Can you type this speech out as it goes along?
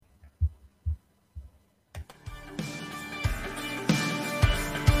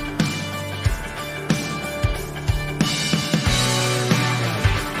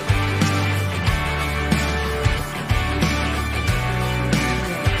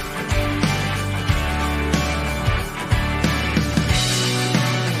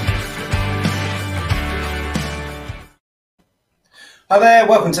Hi there,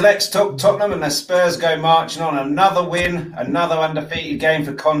 welcome to Let's Talk Tottenham, and the Spurs go marching on. Another win, another undefeated game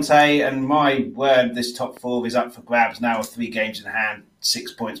for Conte, and my word, this top four is up for grabs now with 3 games in hand,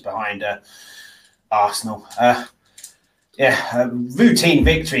 6 points behind Arsenal. Routine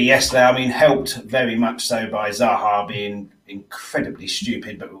victory yesterday. I mean, helped very much so by Zaha being incredibly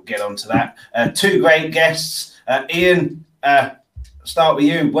stupid, but we'll get on to that. 2 great guests. Ian, start with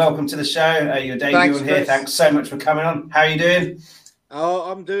you. Welcome to the show. Your debut on here. Thanks so much for coming on. How are you doing?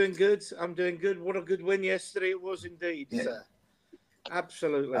 Oh, I'm doing good. What a good win yesterday it was indeed, sir.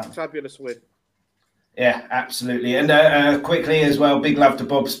 Absolutely. Fabulous win. Yeah, absolutely. And quickly as well, big love to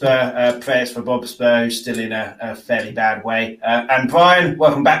Bob Spur. Prayers for Bob Spur, who's still in a fairly bad way. And Brian,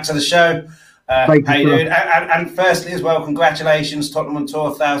 welcome back to the show. How you doing? And firstly as well, congratulations, Tottenham on Tour,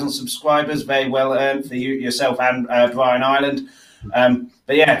 1,000 subscribers. Very well earned for you, yourself and Brian Ireland.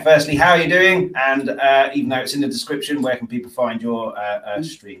 But yeah, firstly, how are you doing? And even though it's in the description, where can people find your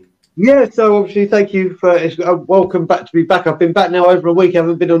stream? Yeah, so obviously, thank you for welcome back to be back. I've been back now over a week. I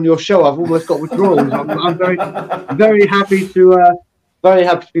haven't been on your show. I've almost got withdrawals. I'm very happy to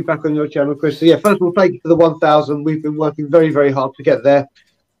be back on your channel, Chris. So yeah, first of all, thank you for the 1,000. We've been working very, very hard to get there,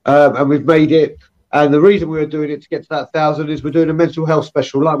 and we've made it. And the reason we were doing it to get to that 1,000 is we're doing a mental health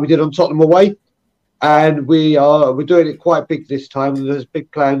special like we did on Tottenham away. And we're doing it quite big this time. There's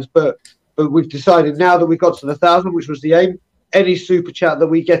big plans, but we've decided now that we've got to the 1,000, which was the aim. Any super chat that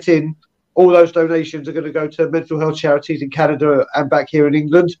we get in, all those donations are going to go to mental health charities in Canada and back here in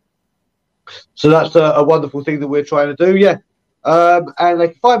England. So that's a wonderful thing that we're trying to do. Yeah, and they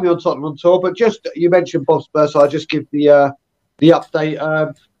can find me on Tottenham on Tour. But just you mentioned Bob Spur, so I'll just give the update.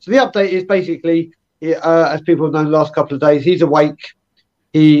 So the update is basically, as people have known the last couple of days, he's awake.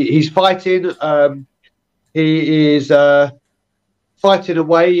 He's fighting. He is fighting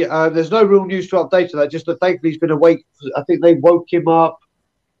away. There's no real news to update on that. Just that thankfully he's been awake. I think they woke him up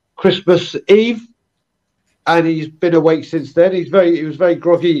Christmas Eve, and he's been awake since then. He was very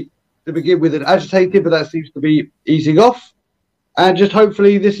groggy to begin with and agitated, but that seems to be easing off. And just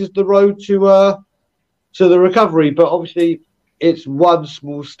hopefully this is the road to the recovery. But obviously it's one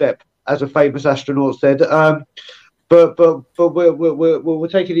small step, as a famous astronaut said. But we're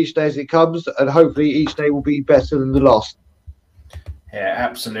taking each day as it comes, and hopefully each day will be better than the last. Yeah,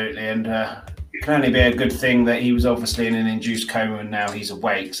 absolutely. And it can only be a good thing that he was obviously in an induced coma and now he's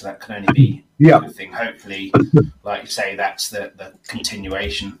awake. So that can only be a good thing. Hopefully, like you say, that's the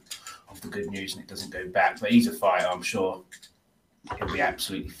continuation of the good news and it doesn't go back. But he's a fighter, I'm sure he'll be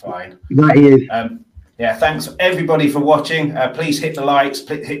absolutely fine. That he is. Yeah, thanks everybody for watching. Please hit the likes,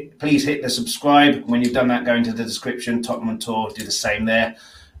 please hit the subscribe. When you've done that, go into the description. Tottenham on Tour, do the same there.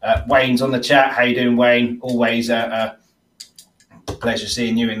 Wayne's on the chat. How you doing, Wayne? Always a pleasure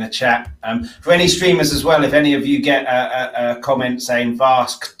seeing you in the chat. For any streamers as well, if any of you get a comment saying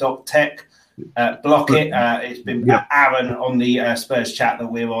vask.tech, block it. It's been Aaron on the Spurs chat that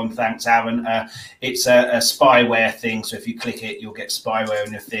we're on. Thanks, Aaron. It's a spyware thing, so if you click it, you'll get spyware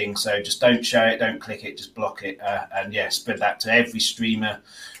on your thing. So just don't show it, don't click it, just block it. And yeah, spread that to every streamer,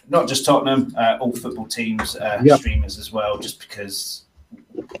 not just Tottenham, all football teams, streamers as well, just because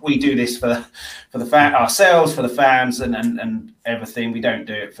we do this for the ourselves, for the fans and everything. We don't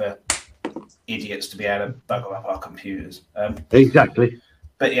do it for idiots to be able to bugger up our computers. Exactly.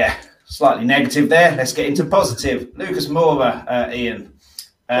 But yeah, slightly negative there. Let's get into positive. Lucas Moura, Ian,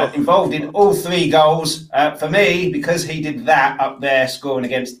 involved in all 3 goals. For me, because he did that up there scoring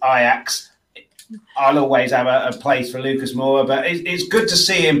against Ajax, I'll always have a place for Lucas Moura. But it's good to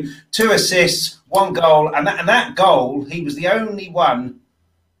see him. 2 assists, 1 goal. And that goal, he was the only one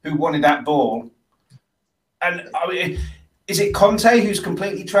who wanted that ball. And I mean, is it Conte who's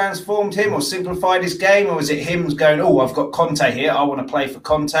completely transformed him or simplified his game? Or is it him going, oh, I've got Conte here, I want to play for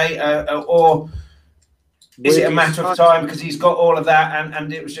Conte? Or is it a matter of time because he's got all of that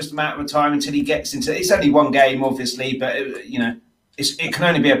and it was just a matter of time until he gets into it? It's only 1 game, obviously, but, it can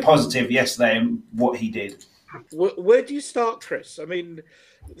only be a positive yesterday in what he did. Where do you start, Chris? I mean,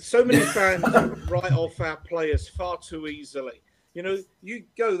 so many fans write off our players far too easily. You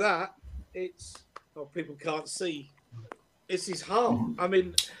go that, people can't see. It's his heart. I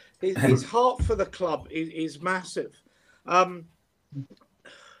mean, his heart for the club is massive.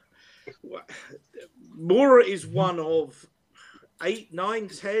 Moura is one of 8, 9,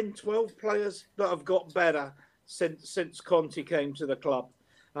 10, 12 players that have got better since Conte came to the club.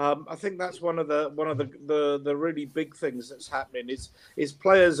 I think that's one of the really big things that's happening is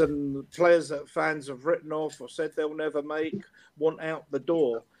players that fans have written off or said they'll never make, want out the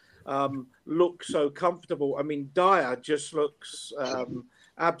door, look so comfortable. I mean, Dyer just looks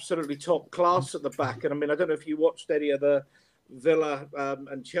absolutely top class at the back. And I mean, I don't know if you watched any of the Villa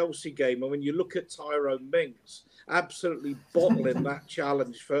and Chelsea game, and when you look at Tyrone Mings absolutely bottling that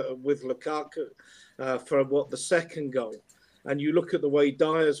challenge with Lukaku for the second goal, and you look at the way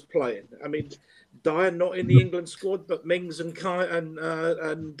Dyer's playing. I mean, Dyer not in the England squad, but Mings and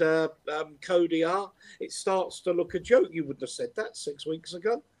Cody are. It starts to look a joke. You wouldn't have said that 6 weeks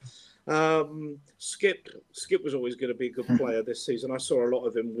ago. Skip was always going to be a good player this season. I saw a lot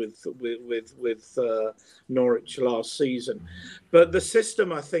of him with Norwich last season, but the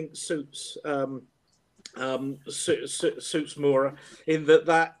system I think suits Moura in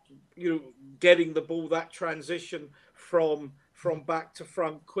that getting the ball, that transition from back to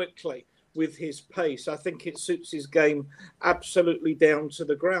front quickly with his pace. I think it suits his game absolutely down to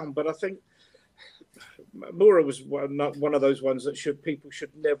the ground. But I think Moura was one of those ones that people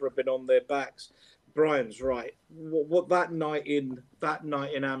should never have been on their backs. Brian's right. What that night in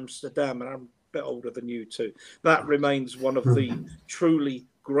Amsterdam, and I'm a bit older than you two, that remains one of the truly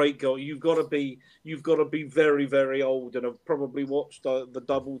great goals. You've got to be very, very old and have probably watched the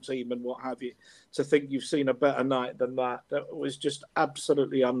double team and what have you to think you've seen a better night than that. That was just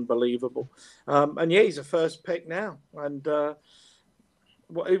absolutely unbelievable. And yeah, he's a first pick now. And the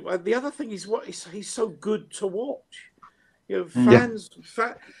other thing is he's so good to watch. Fans,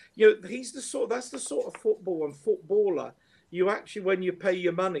 he's that's the sort of football and footballer you actually, when you pay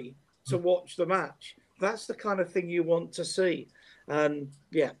your money to watch the match, that's the kind of thing you want to see. And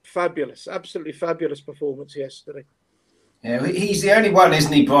yeah, fabulous, absolutely fabulous performance yesterday. Yeah, he's the only one,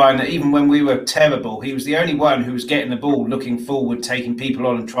 isn't he, Brian, that even when we were terrible, he was the only one who was getting the ball, looking forward, taking people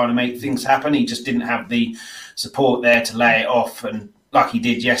on and trying to make things happen. He just didn't have the support there to lay it off, and like he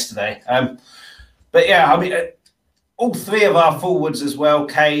did yesterday. But yeah, I mean, all three of our forwards as well,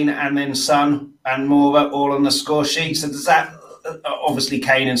 Kane and then Son and Moura, all on the score sheet. So does that, obviously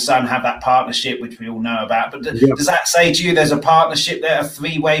Kane and Son have that partnership, which we all know about, but does that say to you there's a partnership there, a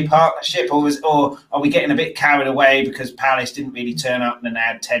three-way partnership, or are we getting a bit carried away because Palace didn't really turn up and then they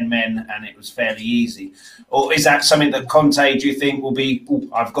had 10 men and it was fairly easy? Or is that something that Conte, do you think, will be,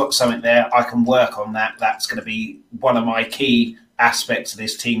 I've got something there, I can work on that, that's going to be one of my key aspects of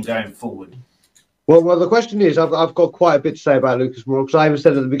this team going forward? Well, the question is, I've got quite a bit to say about Lucas Moura, because I even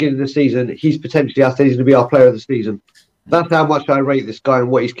said at the beginning of the season, I said he's going to be our player of the season. That's how much I rate this guy and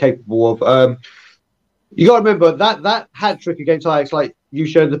what he's capable of. You got to remember that hat trick against Ajax, like you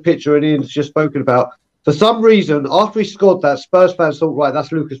showed the picture and Ian's just spoken about. For some reason, after he scored that, Spurs fans thought, right,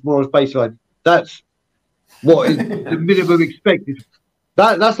 that's Lucas Moura's baseline. That's what is the minimum expected.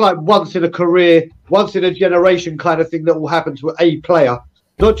 That's like once in a career, once in a generation kind of thing that will happen to a player,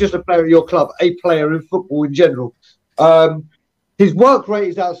 not just a player at your club, a player in football in general. His work rate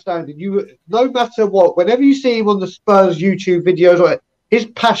is outstanding. No matter what, whenever you see him on the Spurs YouTube videos, his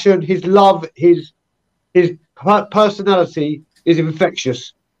passion, his love, his personality is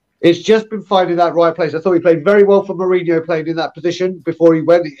infectious. It's just been finding that right place. I thought he played very well for Mourinho playing in that position before he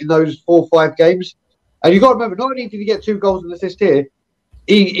went in those 4 or 5 games. And you've got to remember, not only did he get 2 goals and assist here,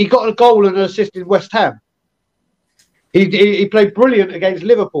 he got a goal and an assist in West Ham. He played brilliant against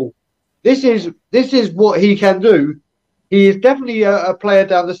Liverpool. This is what he can do. He is definitely a player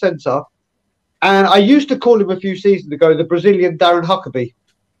down the centre. And I used to call him a few seasons ago the Brazilian Darren Huckabee,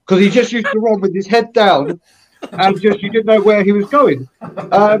 because he just used to run with his head down and you didn't know where he was going.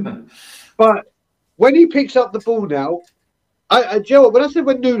 But when he picks up the ball now, Joe, when I said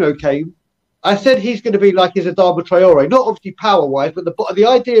when Nuno came, I said he's going to be like his Adama Traore, not obviously power-wise, but the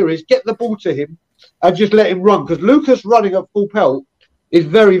idea is get the ball to him and just let him run, because Lucas running at full pelt is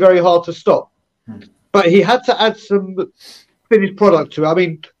very, very hard to stop. But he had to add some finished product to it. I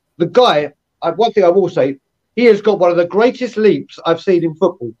mean, the guy, one thing I will say, he has got one of the greatest leaps I've seen in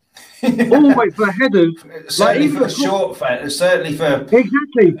football. Always for headers. Certainly for short, certainly for...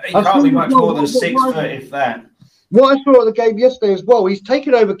 Exactly. He can't be much more than 6 foot, if that. What I saw at the game yesterday as well, he's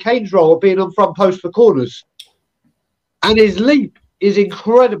taken over Kane's role of being on front post for corners. And his leap is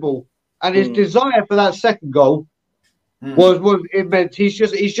incredible. And his desire for that second goal was immense. He's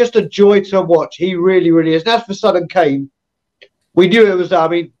just a joy to watch. He really, really is. And as for Son and Kane, we knew it was. I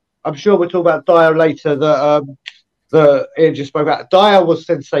mean, I'm sure we'll talk about Dyer later. That Ian just spoke about. Dyer was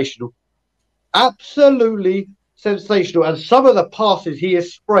sensational, absolutely sensational. And some of the passes he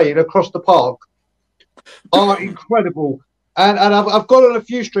is spraying across the park are incredible. And I've gone on a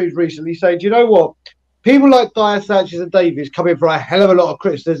few streams recently saying, do you know what? People like Dyer, Sanchez, and Davies come in for a hell of a lot of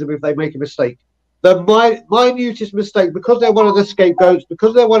criticism if they make a mistake. The minutest mistake, because they're one of the scapegoats,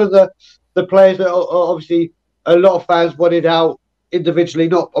 because they're one of the players that are obviously a lot of fans wanted out individually.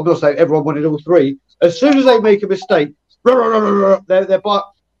 I'm not saying everyone wanted all 3. As soon as they make a mistake, they're but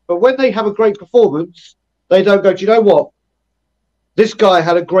when they have a great performance, they don't go, do you know what? This guy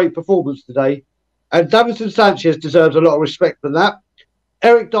had a great performance today, and Davinson Sanchez deserves a lot of respect for that.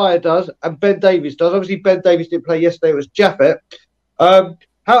 Eric Dyer does, and Ben Davies does. Obviously, Ben Davies didn't play yesterday. It was Jaffet.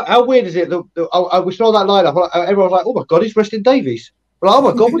 How weird is it that we saw that lineup? Everyone was like, "Oh my God, he's resting Davies." We're like, "Oh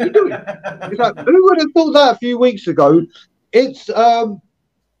my God, what are you doing?" It's like, who would have thought that a few weeks ago? It's as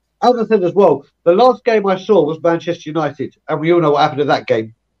I said as well. The last game I saw was Manchester United, and we all know what happened in that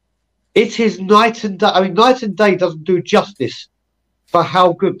game. It is night and day. I mean, night and day doesn't do justice for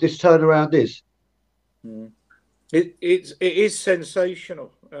how good this turnaround is. It is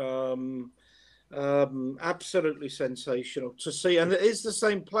sensational. Absolutely sensational to see, and it is the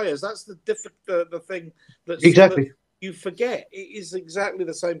same players. That's the thing that's Exactly. that you forget. It is exactly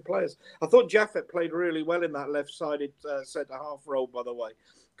the same players. I thought Jaffet played really well in that left-sided centre half role, by the way,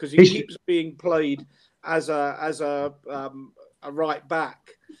 because he keeps being played as a right back,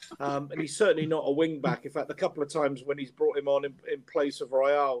 and he's certainly not a wing back. In fact, a couple of times when he's brought him on in place of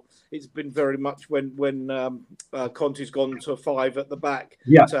Royale, it's been very much when Conte's gone to 5 at the back,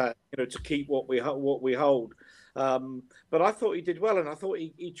 to keep what we hold. But I thought he did well, and I thought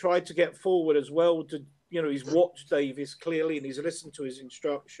he tried to get forward as well. He's watched Davis clearly, and he's listened to his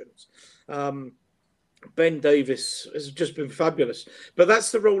instructions. Ben Davies has just been fabulous, but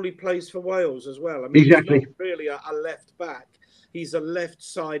that's the role he plays for Wales as well. I mean, exactly. He's not really a left back. He's a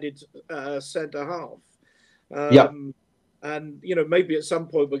left-sided centre half. And maybe at some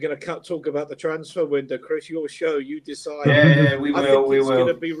point we're going to talk about the transfer window, Chris. Your show, you decide. Yeah, we will. I think it's going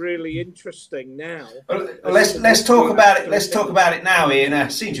to be really interesting now. Well, let's talk about it. Let's talk about it now, Ian.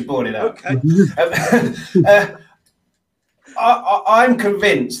 Since you brought it up. Okay. I'm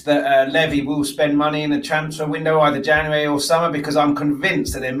convinced that Levy will spend money in the transfer window, either January or summer, because I'm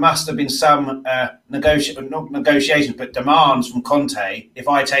convinced that there must have been some not negotiations, but demands from Conte. If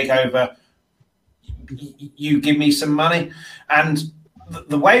I take over, you give me some money. And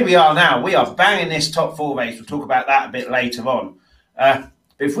the way we are now, we are banging this top 4 race. We'll talk about that a bit later on. But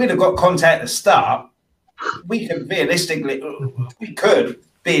if we'd have got Conte at the start, we could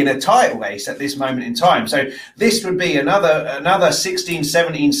be in a title race at this moment in time. So this would be another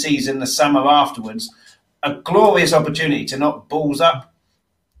 16-17 season the summer afterwards, a glorious opportunity to knock balls up.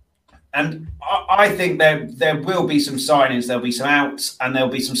 And I think there will be some signings, there'll be some outs, and there'll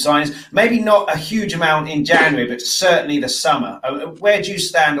be some signings. Maybe not a huge amount in January, but certainly the summer. Where do you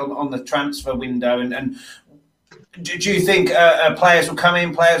stand on the transfer window? And do you think players will come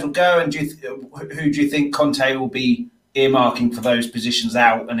in, players will go? And who do you think Conte will be earmarking for those positions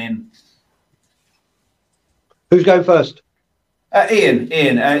out and in? Who's going first? Ian,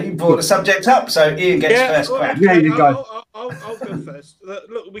 you brought the subject up, so Ian gets first crack. Yeah, you go. I'll go first.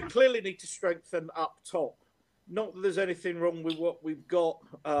 Look, we clearly need to strengthen up top. Not that there's anything wrong with what we've got,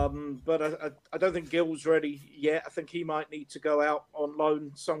 but I don't think Gill's ready yet. I think he might need to go out on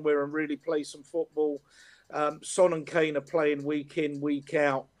loan somewhere and really play some football. Son and Kane are playing week in, week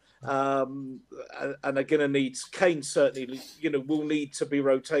out. And are going to need Kane certainly, will need to be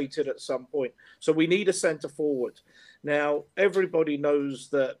rotated at some point. So we need a centre forward. Now, everybody knows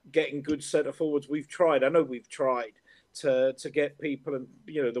that getting good centre forwards, we've tried. I know we've tried to get people, and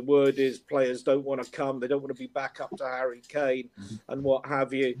the word is players don't want to come. They don't want to be back up to Harry Kane and what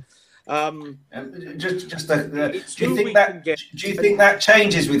have you. Do you think that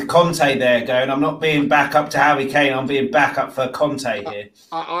changes with Conte there going, I'm not being back up to Harry Kane, I'm being back up for Conte here?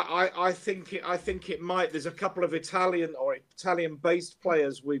 I think it might. There's a couple of Italian-based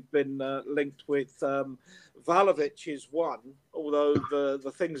players we've been linked with. Vlahovic is one, although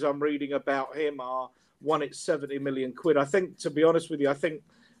the things I'm reading about him are one, it's 70 million quid. I think, to be honest with you, I think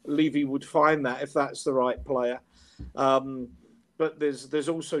Levy would find that if that's the right player. But there's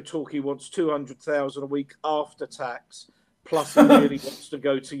also talk he wants 200,000 a week after tax, plus he really wants to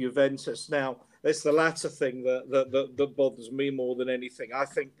go to Juventus. Now, it's the latter thing that bothers me more than anything. I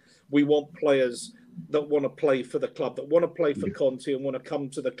think we want players that want to play for the club, that want to play for Conte and want to come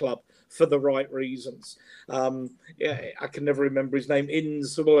to the club for the right reasons. I can never remember his name.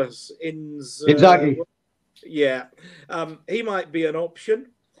 Inz. Exactly. He might be an option.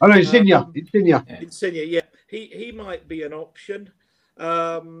 Oh no, Insigne. Insigne, yeah. He might be an option.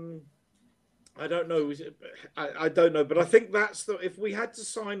 I don't know. I don't know, but I think that's if we had to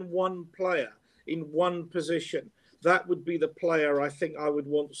sign one player in one position, that would be the player I think I would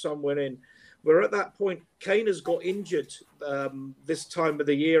want someone in. We're at that point. Kane has got injured this time of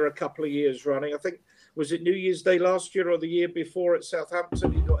the year, a couple of years running. I think, was it New Year's Day last year or the year before at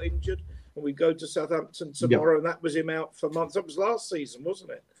Southampton? He got injured, and we go to Southampton tomorrow, and that was him out for months. That was last season,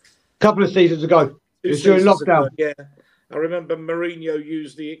 wasn't it? A couple of seasons ago. It was during lockdown. Yeah, I remember Mourinho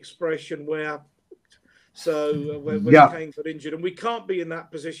used the expression where So when Kane got injured, and we can't be in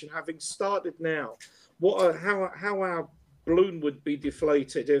that position having started now. How our balloon would be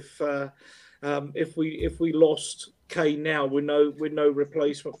deflated if we lost Kane now with no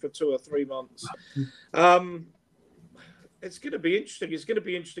replacement for 2 or 3 months. It's going to be interesting. It's going to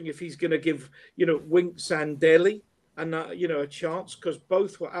be interesting if he's going to give Winks and Dele a chance, because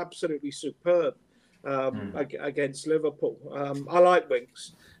both were absolutely superb against Liverpool. I like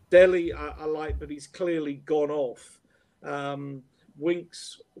Winks. Dele I like, but he's clearly gone off.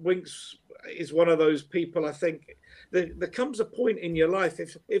 Winks is one of those people. I think there comes a point in your life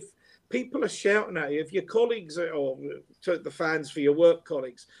if people are shouting at you, if your colleagues or the fans for your work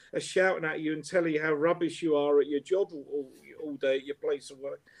colleagues are shouting at you and telling you how rubbish you are at your job all day at your place of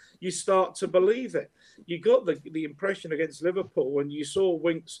work, you start to believe it. You got the impression against Liverpool when you saw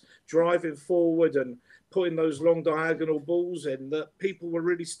Winks driving forward and putting those long diagonal balls in, that people were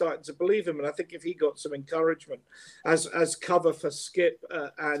really starting to believe him. And I think if he got some encouragement as cover for Skip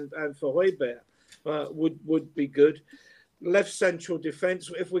and for Højbjerg, would be good. Left central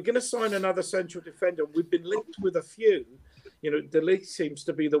defence. If we're going to sign another central defender, we've been linked with a few. De Ligt seems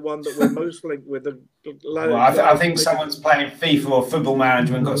to be the one that we're most linked with. I think someone's playing FIFA or Football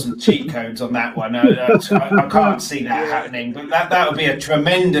Manager and got some cheat codes on that one. I can't see that happening. But that would be a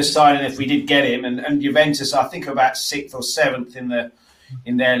tremendous signing if we did get him. And Juventus, I think, are about 6th or 7th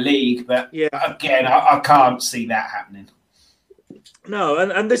in their league. But again, I can't see that happening. No,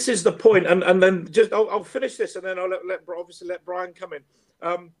 and this is the point. And then just I'll finish this, and then I'll let Brian come in.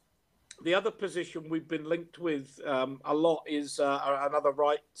 The other position we've been linked with a lot is another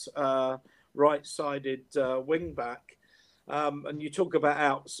right-sided wing back. And you talk about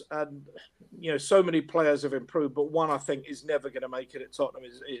outs, and so many players have improved, but one I think is never going to make it at Tottenham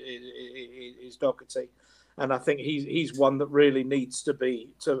is Doherty, and I think he's one that really needs to be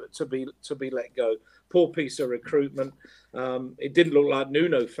let go. Poor piece of recruitment. It didn't look like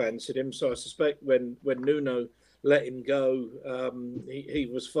Nuno fancied him, so I suspect when Nuno let him go, he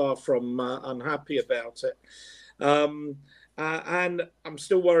was far from unhappy about it. And I'm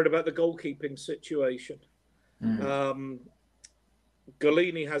still worried about the goalkeeping situation.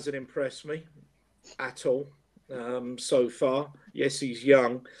 Gollini hasn't impressed me at all so far. Yes, he's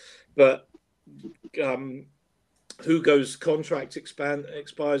young, but Hugo's contract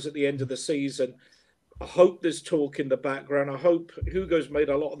expires at the end of the season. I hope there's talk in the background. I hope Hugo's made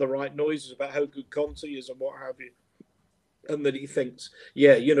a lot of the right noises about how good Conte is and what have you, and that he thinks,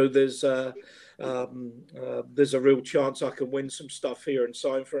 there's a real chance I can win some stuff here and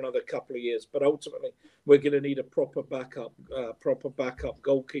sign for another couple of years. But ultimately, we're going to need a proper backup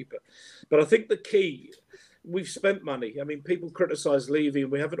goalkeeper. But I think the key, we've spent money. I mean, people criticise Levy,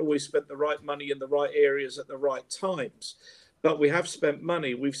 and we haven't always spent the right money in the right areas at the right times. But we have spent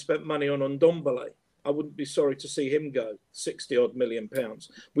money. We've spent money on Ndombele. I wouldn't be sorry to see him go, 60-odd million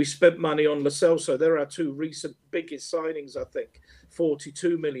pounds. We spent money on Lo Celso. They're our 2 recent biggest signings, I think,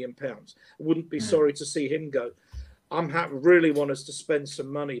 42 million pounds. I wouldn't be sorry to see him go. Really want us to spend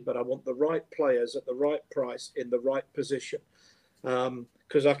some money, but I want the right players at the right price in the right position.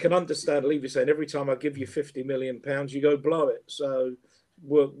 Because I can understand Levy saying every time I give you 50 million pounds, you go blow it. So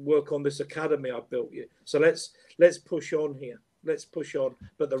work on this academy I built you. So let's push on here. Let's push on,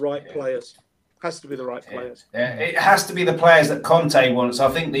 but the right players. Has to be the right players. Yeah, it has to be the players that Conte wants.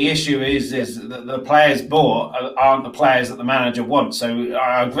 I think the issue is that the players bought aren't the players that the manager wants. So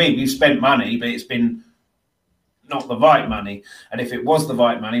I agree, we've spent money, but it's been not the right money. And if it was the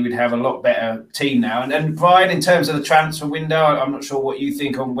right money, we'd have a lot better team now. And Brian, in terms of the transfer window, I'm not sure what you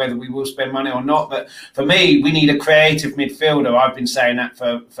think on whether we will spend money or not. But for me, we need a creative midfielder. I've been saying that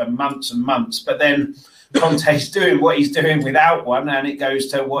for months and months. But then Conte's doing what he's doing without one, and it goes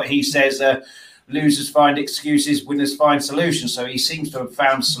to what he says. Losers find excuses, winners find solutions. So he seems to have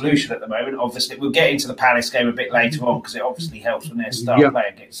found a solution at the moment. Obviously, we'll get into the Palace game a bit later on because it obviously helps when their star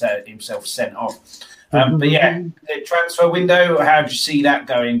player gets himself sent off. But the transfer window, how do you see that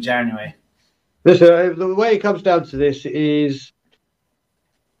going in January? Listen, the way it comes down to this is,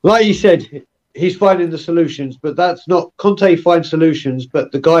 like you said, he's finding the solutions, but that's not Conte finds solutions,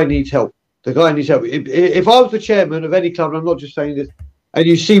 but the guy needs help. The guy needs help. If I was the chairman of any club, and I'm not just saying this, and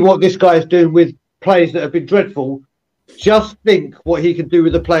you see what this guy is doing with players that have been dreadful, just think what he can do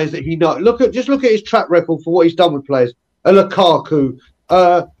with the players that he knows. Look at his track record for what he's done with players. A Lukaku.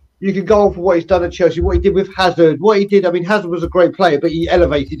 You can go on for what he's done at Chelsea, what he did with Hazard, what he did. I mean, Hazard was a great player, but he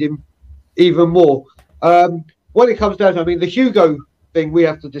elevated him even more. When it comes down to, I mean, the Hugo thing we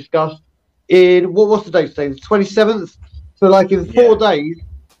have to discuss in, what's the date today? The 27th? So, like, in 4 days,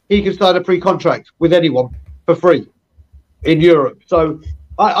 he can sign a pre-contract with anyone for free in Europe. So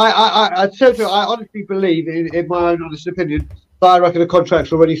I honestly believe, in my own honest opinion, that I reckon the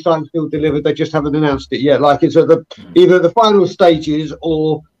contract's already signed, still delivered. They just haven't announced it yet. Like it's at either the final stages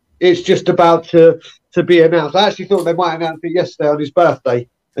or it's just about to be announced. I actually thought they might announce it yesterday on his birthday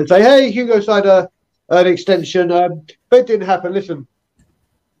and say, "Hey, Hugo signed an extension," but it didn't happen. Listen,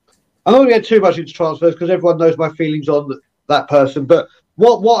 I'm not going to get too much into transfers because everyone knows my feelings on that person. But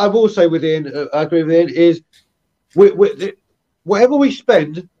what I will say with Ian, I agree with Ian, is whatever we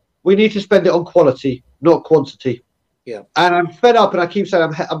spend, we need to spend it on quality, not quantity. Yeah. And I'm fed up, and I keep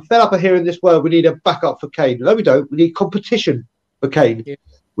saying I'm fed up of hearing this word. We need a backup for Kane. No, we don't. We need competition for Kane. Yeah.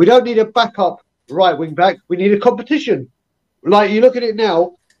 We don't need a backup right wing back. We need a competition. Like you look at it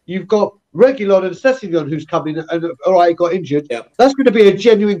now, you've got Reguilon and Sessegnon who's coming and all right, got injured. Yeah. That's going to be a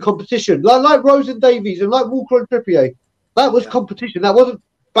genuine competition, like Rose and Davies and like Walker and Trippier. That was competition. That wasn't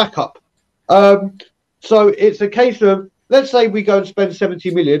backup. So it's a case of, let's say we go and spend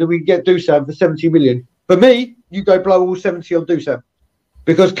 70 million and we get Dusan for 70 million. For me, you go blow all 70 on Dusan.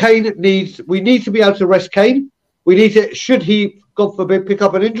 Because we need to be able to rest Kane. We need to, should he, God forbid, pick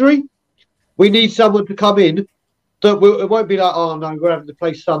up an injury, we need someone to come in that it won't be like, oh no, we're having to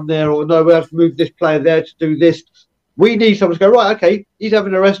play Son there, or no, we have to move this player there to do this. We need someone to go, right, okay, he's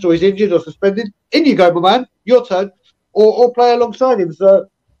having a rest or he's injured or suspended. In you go, my man, your turn, or play alongside him. So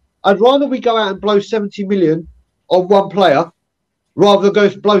I'd rather we go out and blow 70 million on one player rather than go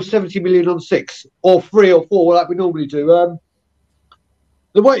blow 70 million on 6 or 3 or 4 like we normally do.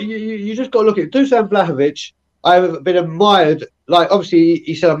 The way you just got to look at it. Dusan Vlahovic, I have been admired. Like, obviously,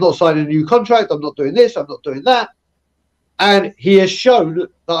 he said, I'm not signing a new contract. I'm not doing this. I'm not doing that. And he has shown that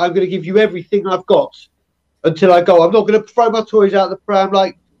I'm going to give you everything I've got until I go. I'm not going to throw my toys out the pram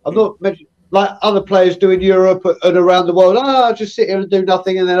like I'm not like other players do in Europe and around the world. I'll just sit here and do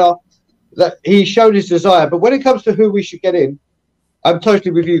nothing. And then he's shown his desire. But when it comes to who we should get in, I'm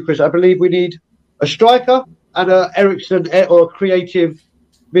totally with you, Chris. I believe we need a striker and a Eriksen or a creative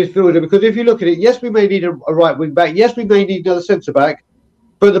midfielder. Because if you look at it, yes, we may need a right wing back. Yes, we may need another centre back.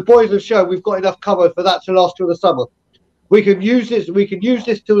 But the boys have shown we've got enough cover for that to last till the summer. We can use this. We can use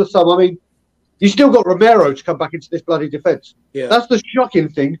this till the summer. I mean, you still got Romero to come back into this bloody defence. Yeah. That's the shocking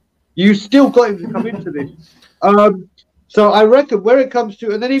thing. You still got him to come into this. So I reckon where it comes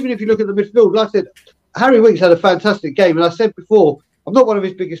to, and then even if you look at the midfield, like I said, Harry Winks had a fantastic game. And I said before, I'm not one of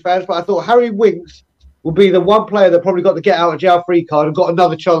his biggest fans, but I thought Harry Winks will be the one player that probably got the get out of jail free card and got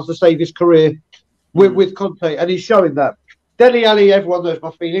another chance to save his career with Conte. And he's showing that. Dele Alli, everyone knows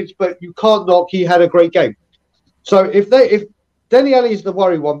my feelings, but you can't knock. He had a great game. So if Dele Alli is the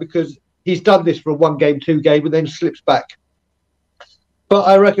worry one because he's done this for a 1 game, 2 game, and then slips back. But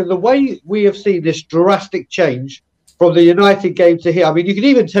I reckon the way we have seen this drastic change from the United game to here, I mean, you can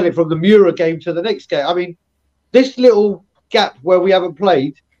even tell it from the Mura game to the next game. I mean, this little gap where we haven't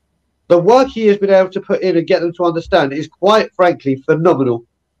played, the work he has been able to put in and get them to understand is quite frankly phenomenal.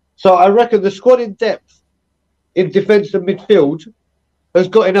 So I reckon the squad in depth in defence and midfield has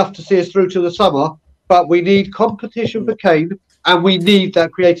got enough to see us through to the summer. But we need competition for Kane, and we need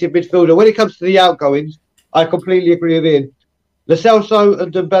that creative midfielder. When it comes to the outgoings, I completely agree with Ian. Lo Celso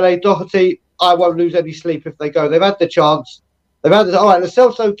and Dembele, Doherty, I won't lose any sleep if they go. They've had the chance. All right, Lo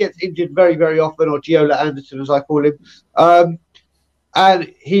Celso gets injured very, very often, or Giola Anderson, as I call him.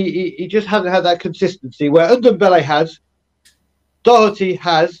 And he just hasn't had that consistency, where Dembele has. Doherty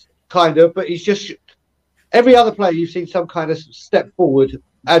has, kind of, but he's just... Every other player, you've seen some kind of step forward.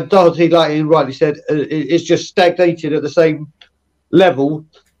 And Doherty, like Ian rightly said, is just stagnated at the same level.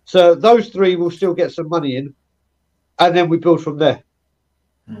 So those 3 will still get some money in. And then we build from there.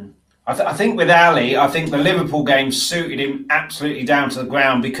 I think with Ali, I think the Liverpool game suited him absolutely down to the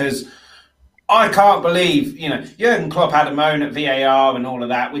ground because I can't believe, Jurgen Klopp had a moan at VAR and all of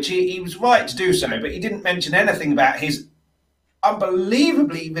that, which he was right to do so, but he didn't mention anything about his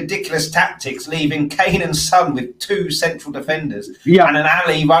unbelievably ridiculous tactics, leaving Kane and Son with 2 central defenders and an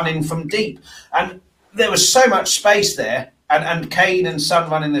Ali running from deep. And there was so much space there, and Kane and Son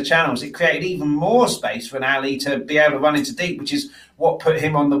running the channels, it created even more space for an Ali to be able to run into deep, which is what put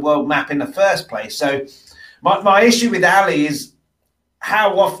him on the world map in the first place. So my issue with Ali is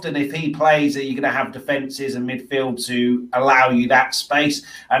how often, if he plays, are you going to have defences and midfield to allow you that space?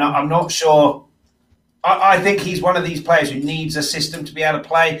 And I'm not sure... I think he's one of these players who needs a system to be able to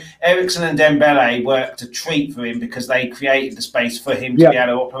play. Eriksen and Dembele worked a treat for him because they created the space for him to be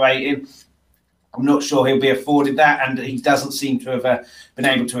able to operate in. I'm not sure he'll be afforded that, and he doesn't seem to have been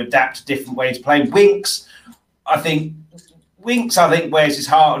able to adapt to different ways of playing. Winks, I think, wears his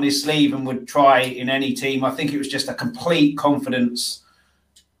heart on his sleeve and would try in any team. I think it was just a complete confidence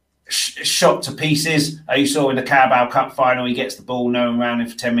shot to pieces. You saw in the Carabao Cup final, he gets the ball, no one around him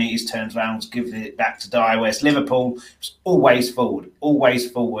for 10 metres, turns around, gives it back to Dyer. Whereas Liverpool, it's always forward, always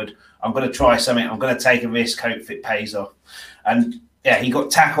forward. I'm going to try something. I'm going to take a risk, hope it pays off. And yeah, he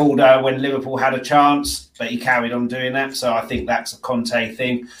got tackled when Liverpool had a chance, but he carried on doing that. So I think that's a Conte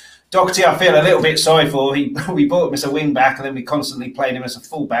thing. Doherty, I feel a little bit sorry for. We bought him as a wing back, and then we constantly played him as a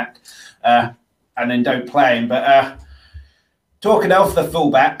full back, and then don't play him. But talking of the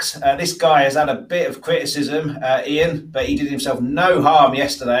fullbacks, this guy has had a bit of criticism, Ian, but he did himself no harm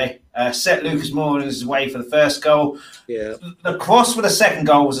yesterday. Set Lucas Moura on his way for the first goal. Yeah. The cross for the second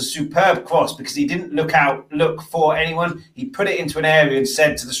goal was a superb cross because he didn't look for anyone. He put it into an area and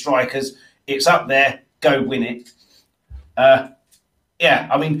said to the strikers, "It's up there, go win it." Yeah,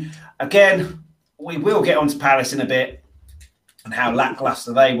 I mean, again, we will get on to Palace in a bit and how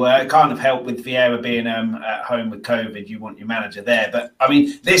lacklustre they were. It can't have helped with Vieira being at home with COVID. You want your manager there. But, I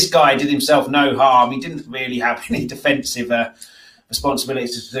mean, this guy did himself no harm. He didn't really have any defensive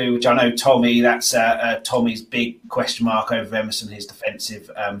responsibilities to do, which I know that's Tommy's big question mark over Emerson, his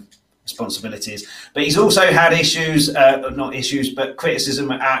defensive responsibilities. But he's also had issues, not issues, but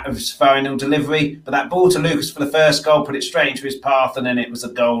criticism of his final delivery. But that ball to Lucas for the first goal put it straight into his path, and then it was a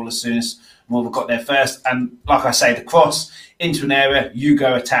goal as soon as Moura got there first. And like I say, the cross into an area, you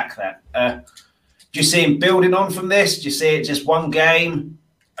go attack that. Do you see him building on from this? Do you see it just one game?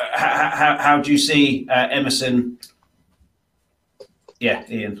 How do you see Emerson? Yeah,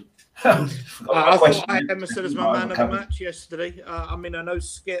 Ian. I thought I had Emerson as my man of the match yesterday. I mean, I know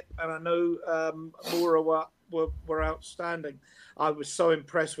Skip and I know Moura were outstanding. I was so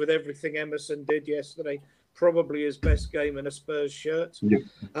impressed with everything Emerson did yesterday. Probably his best game in a Spurs shirt.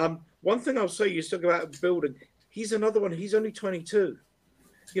 Yeah. One thing I'll say, you talk about building. He's another one. He's only 22.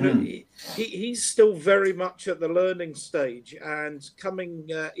 You know, he's still very much at the learning stage and coming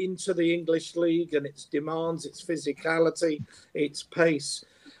into the English league and its demands, its physicality, its pace.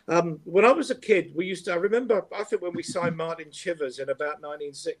 When I was a kid, I remember, I think when we signed Martin Chivers in about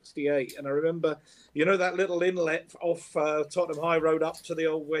 1968, and I remember, you know, that little inlet off Tottenham High Road up to the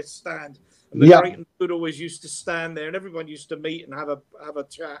old West Stand. And the Drayton Food always used to stand there and everyone used to meet and have a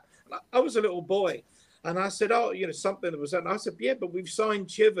chat. I was a little boy. And I said, oh, you know, something was that. And I said, yeah, but we've signed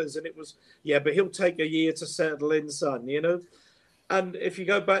Chivers. And it was, yeah, but he'll take a year to settle in, son, you know. And if you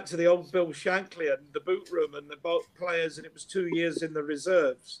go back to the old Bill Shankly and the boot room and the both players, and it was 2 years in the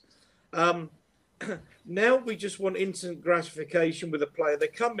reserves. Now we just want instant gratification with a player. They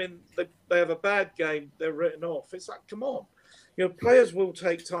come in, they have a bad game, they're written off. It's like, come on. You know, players will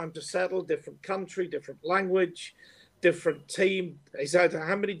take time to settle, different country, different language, different team. He's had,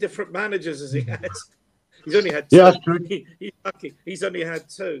 how many different managers has he had? He's only had two. Yeah, that's true. He's lucky. He's only had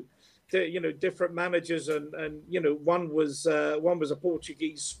two. You know, different managers, and you know, one was a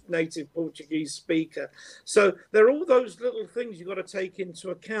native Portuguese speaker. So there are all those little things you've got to take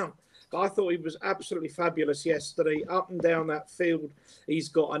into account. But I thought he was absolutely fabulous yesterday, up and down that field. He's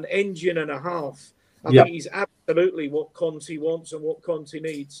got an engine and a half. I think he's absolutely what Conte wants and what Conte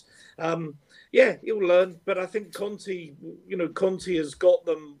needs. Yeah, he'll learn, but I think Conte has got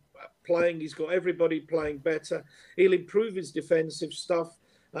them playing. He's got everybody playing better. He'll improve his defensive stuff.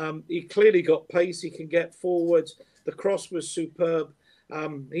 He clearly got pace. He can get forward. The cross was superb.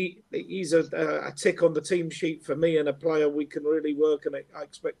 He's a tick on the team sheet for me and a player we can really work and I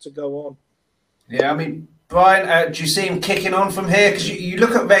expect to go on. Yeah, I mean, Brian, do you see him kicking on from here? Because you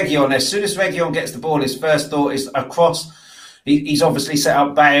look at Reguilon. As soon as Reguilon gets the ball, his first thought is a cross. He's obviously set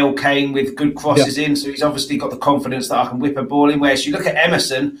up Bale, Kane with good crosses in, so he's obviously got the confidence that I can whip a ball in. Whereas you look at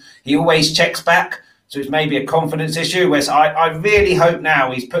Emerson, he always checks back, so it's maybe a confidence issue. Whereas I really hope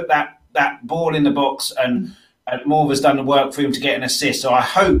now he's put that ball in the box and Moura's done the work for him to get an assist. So I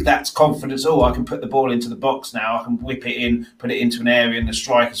hope that's confidence. Oh, I can put the ball into the box now. I can whip it in, put it into an area, and the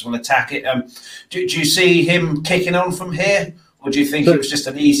strikers will attack it. Do you see him kicking on from here? Or do you think it was just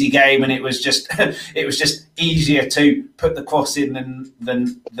an easy game and it was just easier to put the cross in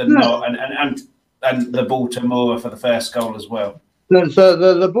than not, and the ball to Moura for the first goal as well? So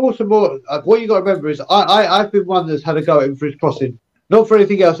the ball to Moura, what you got to remember is I've been one that's had a go at him for his crossing, not for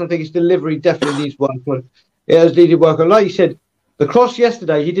anything else. I think his delivery definitely needs work. It has needed work. And like you said, the cross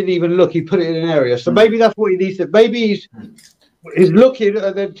yesterday, he didn't even look. He put it in an area. So maybe that's what he needs to. Maybe he's looking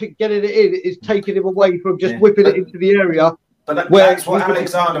and then getting it in is taking him away from just whipping it into the area. But that's what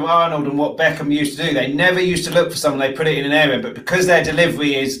Alexander-Arnold and what Beckham used to do. They never used to look for someone, they put it in an area. But because their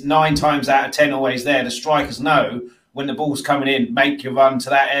delivery is 9 times out of 10 always there, the strikers know when the ball's coming in, make you run to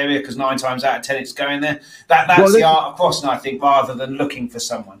that area because 9 times out of 10 it's going there. That's the art of crossing, I think, rather than looking for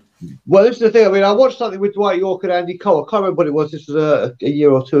someone. Well, this is the thing. I mean, I watched something with Dwight York and Andy Cole. I can't remember what it was. This was a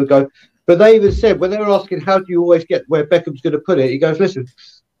year or two ago. But they even said, when they were asking, how do you always get where Beckham's going to put it? He goes, listen,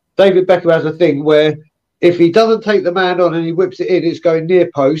 David Beckham has a thing where if he doesn't take the man on and he whips it in, it's going near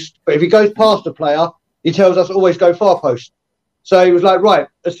post. But if he goes past the player, he tells us always go far post. So he was like, right,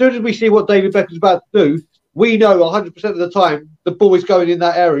 as soon as we see what David Beckham's about to do, we know 100% of the time the ball is going in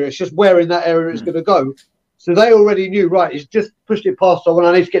that area. It's just where in that area it's going to go. So they already knew, right, he's just pushed it past someone.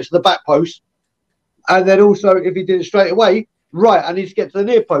 I need to get to the back post. And then also, if he did it straight away, right, I need to get to the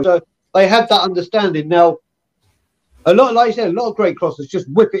near post. So they had that understanding. Now, a lot, like you said, a lot of great crosses just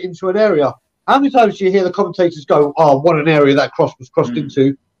whip it into an area. How many times do you hear the commentators go, oh, what an area that cross was crossed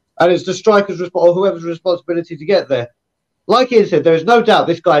into? And it's the striker's or whoever's responsibility to get there. Like Ian said, there is no doubt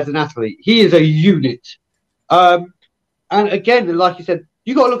this guy is an athlete. He is a unit. And again, like you said,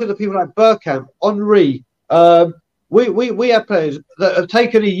 you got to look at the people like Bergkamp, Henry. We have players that have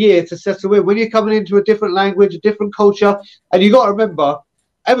taken a year to settle in. When you're coming into a different language, a different culture, and you got to remember,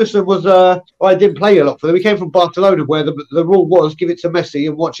 Emerson was I didn't play a lot for them. He came from Barcelona, where the rule was give it to Messi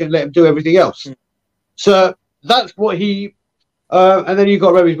and watch and let him do everything else. So that's what he. And then you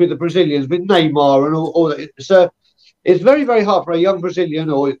got remedies with the Brazilians, with Neymar and all that. So it's very, very hard for a young Brazilian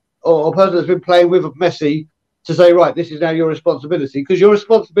or a person that's been playing with Messi to say, right, this is now your responsibility, because your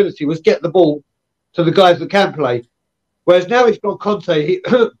responsibility was get the ball to the guys that can play. Whereas now he's got Conte.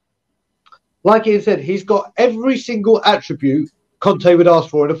 Like Ian said, he's got every single attribute Conte would ask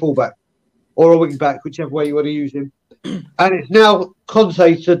for in a fullback or a wing back, whichever way you want to use him. And it's now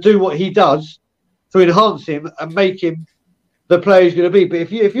Conte to do what he does to enhance him and make him the player he's going to be. But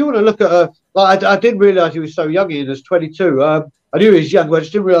if you want to look at I didn't realise he was so young, Ian, as 22. I knew he was young, but I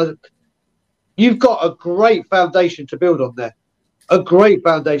just didn't realise you've got a great foundation to build on there. A great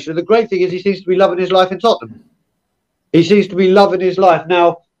foundation. And the great thing is he seems to be loving his life in Tottenham. He seems to be loving his life.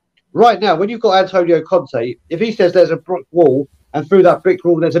 Now, right now, when you've got Antonio Conte, if he says there's a brick wall and through that brick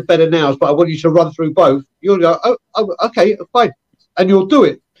wall there's a bed of nails, but I want you to run through both, you'll go, oh, okay, fine. And you'll do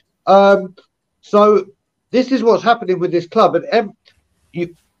it. So this is what's happening with this club. And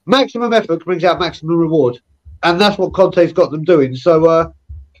maximum effort brings out maximum reward. And that's what Conte's got them doing. So,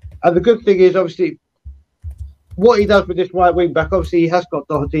 and the good thing is, obviously, what he does with this right wing back, obviously he has got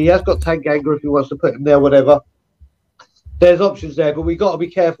Doherty, he has got Tanganga if he wants to put him there, whatever. There's options there, but we got to be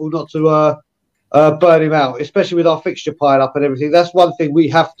careful not to burn him out, especially with our fixture pile up and everything. That's one thing we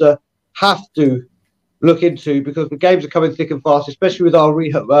have to look into, because the games are coming thick and fast, especially with our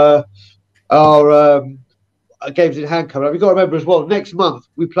games in hand coming up. We've got to remember as well, next month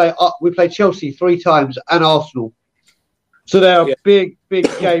we play Chelsea 3 times and Arsenal. So they are big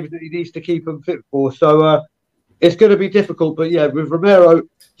games that he needs to keep them fit for. So it's going to be difficult, but yeah, with Romero,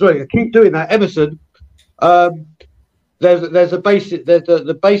 sorry, keep doing that. Emerson, there's a basic,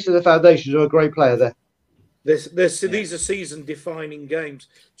 the base of the foundations are a great player there. These are season-defining games.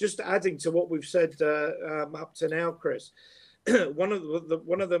 Just adding to what we've said up to now, Chris, one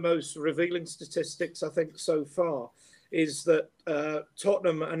of the most revealing statistics I think so far is that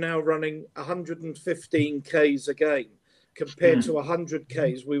Tottenham are now running 115 Ks a game compared to 100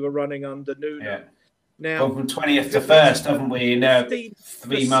 Ks we were running under Nuno. Yeah. Now, from 20th to 1st, haven't we? In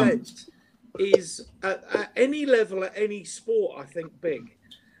 3 months. Is at any level, at any sport, I think big.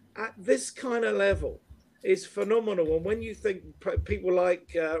 At this kind of level is phenomenal. And when you think people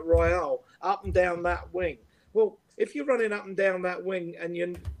like Royale up and down that wing, well, if you're running up and down that wing and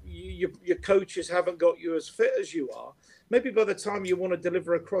your coaches haven't got you as fit as you are, maybe by the time you want to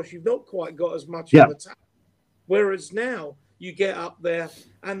deliver a cross, you've not quite got as much in the tank. Whereas now you get up there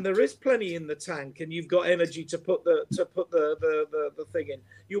and there is plenty in the tank, and you've got energy to put the thing in.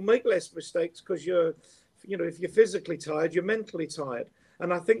 You'll make less mistakes because if you're physically tired, you're mentally tired.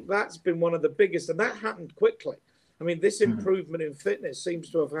 And I think that's been one of the biggest, and that happened quickly. I mean, this improvement in fitness seems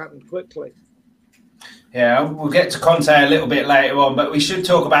to have happened quickly. Yeah, we'll get to Conte a little bit later on, but we should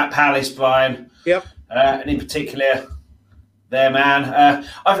talk about Palace, Brian. Yep. And in particular, their man.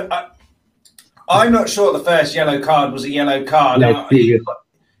 I'm not sure the first yellow card was a yellow card.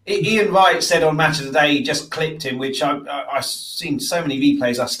 Ian Wright said on Match of the Day he just clipped him, which I've seen so many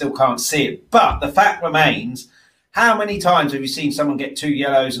replays I still can't see it. But the fact remains, how many times have you seen someone get 2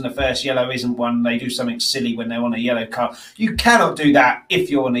 yellows and the first yellow isn't one? They do something silly when they're on a yellow card. You cannot do that if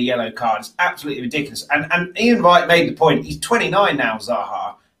you're on a yellow card. It's absolutely ridiculous. And Ian Wright made the point. He's 29 now,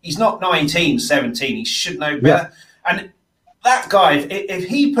 Zaha. He's not 19, 17. He should know better. Yeah. And that guy, if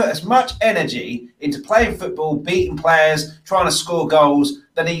he put as much energy into playing football, beating players, trying to score goals,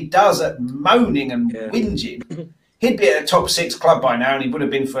 than he does at moaning and whinging, he'd be at a top 6 club by now, and he would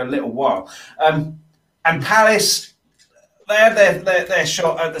have been for a little while. And Palace, they had their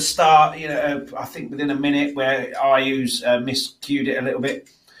shot at the start. You know, I think within a minute where Ayu's miscued it a little bit.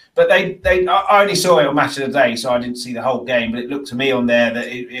 But I only saw it on Match of the Day, so I didn't see the whole game. But it looked to me on there that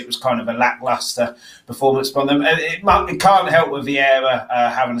it was kind of a lacklustre performance from them. It can't help with Vieira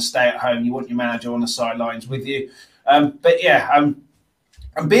having to stay at home. You want your manager on the sidelines with you. But yeah,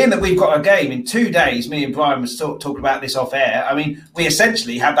 and being that we've got a game in 2 days, me and Brian was talking about this off air. I mean, we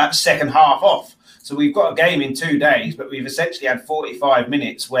essentially have that second half off. So we've got a game in 2 days, but we've essentially had 45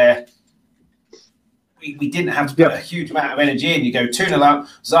 minutes where we didn't have to put a huge amount of energy in. You go 2-0 up,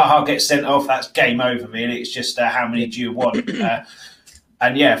 Zaha gets sent off, that's game over, really. It's just how many do you want?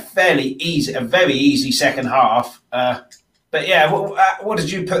 And yeah, fairly easy, a very easy second half. But yeah, what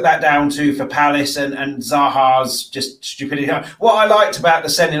did you put that down to for Palace and Zaha's just stupidity? What I liked about the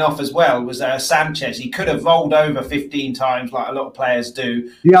sending off as well was Sanchez. He could have rolled over 15 times like a lot of players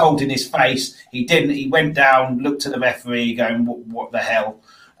do, holding his face. He didn't. He went down, looked at the referee going, what the hell?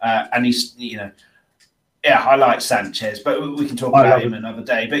 And he's, yeah, I like Sanchez, but we can talk about him another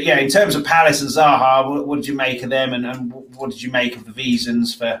day. But yeah, in terms of Palace and Zaha, what did you make of them, and what did you make of the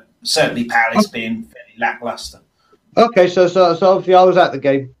reasons for certainly Palace being fairly lacklustre? Okay, so obviously I was at the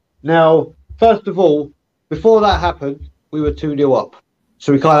game. Now, first of all, before that happened, we were 2-0 up.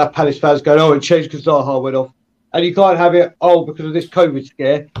 So we can't have Palace fans going, oh, it changed because Zaha went off. And you can't have it, because of this COVID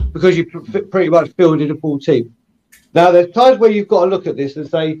scare, because you pretty much fielded a full team. Now, there's times where you've got to look at this and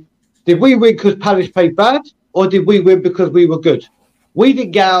say, did we win because Palace played bad, or did we win because we were good? We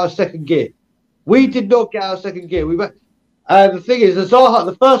didn't get out of second gear. We did not get out of second gear. And the thing is, the Zaha,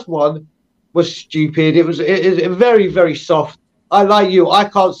 the first one was stupid. It was very, very soft. I like you. I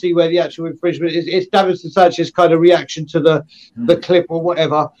can't see where the actual infringement is. It's Davinson Sanchez's kind of reaction to the clip or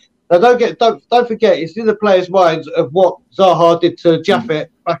whatever. Now, don't forget, it's in the players' minds of what Zaha did to Japhet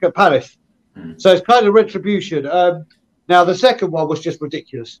back at Palace. So it's kind of retribution. Now, the second one was just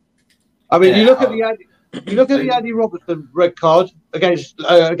ridiculous. I mean, you look at the Andy Robertson red card against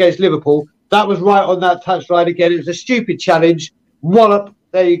Liverpool. That was right on that touchline again. It was a stupid challenge. Wallop.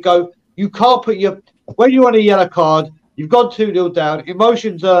 There you go. You can't put when you're on a yellow card. You've gone 2-0 down.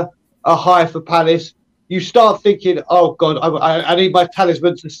 Emotions are high for Palace. You start thinking, oh God, I need my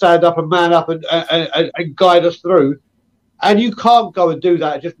talisman to stand up and man up and guide us through. And you can't go and do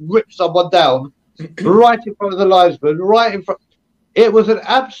that. Just rip someone down right in front of the linesman, right in front. It was an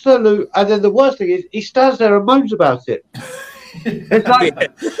absolute, and then the worst thing is he stands there and moans about it. It's like,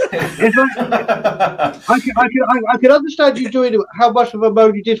 I can understand you doing how much of a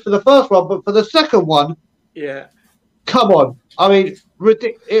moan you did for the first one, but for the second one, come on. I mean,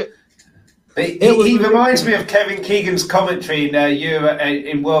 ridiculous. He reminds me of Kevin Keegan's commentary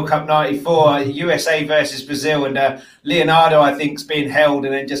in World Cup '94, USA versus Brazil, and Leonardo, I think, is being held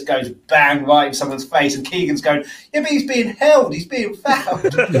and then just goes bang right in someone's face, and Keegan's going, yeah, but he's being held, he's being fouled.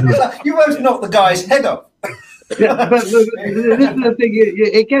 It's like, you won't knock the guy's head off. Yeah, but this is the thing,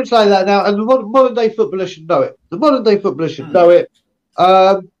 it gets like that now, and the modern day footballers should know it. The modern day footballers should know it.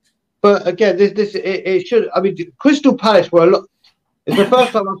 But again, it should. I mean, Crystal Palace were a lot. It's the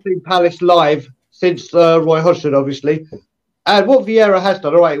first time I've seen Palace live since Roy Hodgson, obviously. And what Vieira has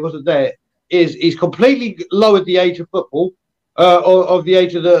done, all right, it wasn't there, is he's completely lowered the age of football, or of the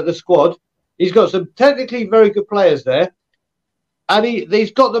age of the squad. He's got some technically very good players there. And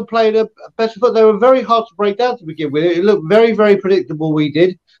he's got them playing a better foot. They were very hard to break down to begin with. It looked very, very predictable, we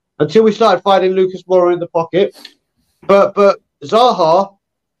did, until we started finding Lucas Moura in the pocket. But Zaha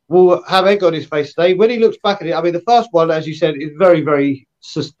will have egg on his face today. When he looks back at it, I mean, the first one, as you said, is very, very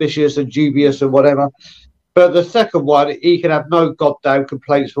suspicious and dubious and whatever. But the second one, he can have no goddamn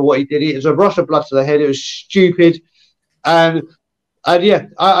complaints for what he did. It was a rush of blood to the head. It was stupid. And yeah,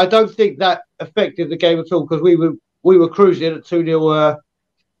 I don't think that affected the game at all, because we were cruising at 2-0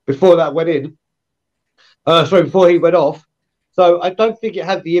 before that went in. Before he went off. So I don't think it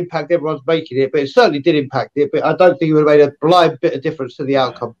had the impact everyone's making it, but it certainly did impact it. But I don't think it would have made a blind bit of difference to the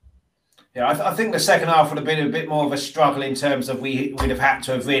outcome. Yeah, I think the second half would have been a bit more of a struggle in terms of we'd have had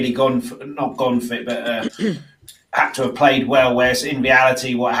to have really not gone for it, but had to have played well. Whereas in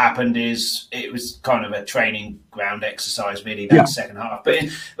reality, what happened is it was kind of a training ground exercise, really, that second half.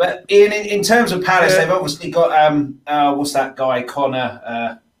 But in terms of Palace, they've obviously got what's that guy,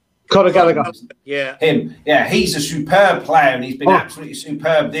 Conor Gallagher. Yeah. Him. Yeah, he's a superb player and he's been absolutely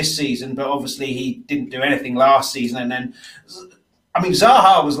superb this season, but obviously he didn't do anything last season. And then, I mean,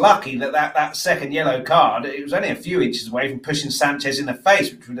 Zaha was lucky that second yellow card, it was only a few inches away from pushing Sanchez in the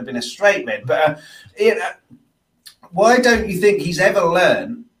face, which would have been a straight red. But why don't you think he's ever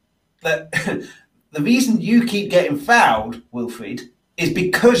learned that the reason you keep getting fouled, Wilfried, is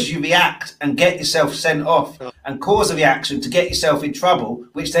because you react and get yourself sent off and cause a reaction to get yourself in trouble,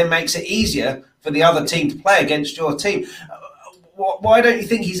 which then makes it easier for the other team to play against your team. Why don't you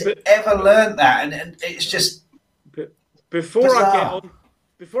think he's ever learned that? And it's just before I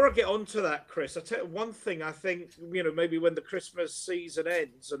get onto that, Chris, I tell you one thing. I think maybe when the Christmas season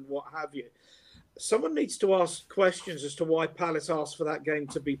ends and what have you, someone needs to ask questions as to why Palace asked for that game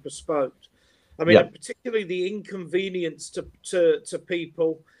to be postponed. I mean, particularly the inconvenience to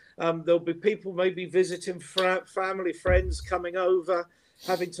people. There'll be people maybe visiting family, friends coming over,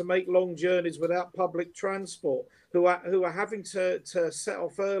 having to make long journeys without public transport, who are having to set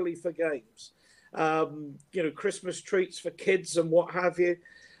off early for games. Christmas treats for kids and what have you.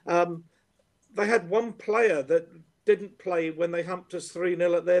 They had one player that didn't play when they humped us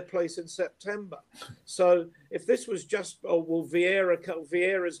 3-0 at their place in September. So if this was just,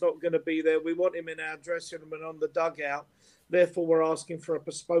 Vieira's not going to be there, we want him in our dressing room and on the dugout, therefore we're asking for a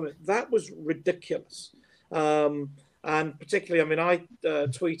postponement. That was ridiculous. And particularly, I mean, I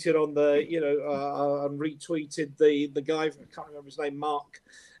tweeted on and retweeted the guy, I can't remember his name, Mark,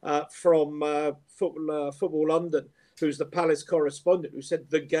 from Football London, who's the Palace correspondent, who said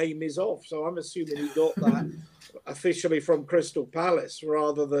the game is off. So I'm assuming he got that officially from Crystal Palace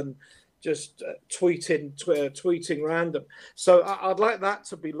rather than just tweeting random. So I'd like that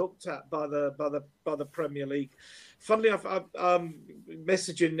to be looked at by the Premier League. Funnily enough, I'm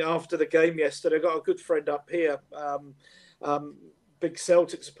messaging after the game yesterday. I got a good friend up here. Big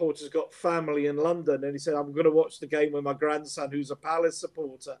Celtic supporter's got family in London, and he said, I'm going to watch the game with my grandson, who's a Palace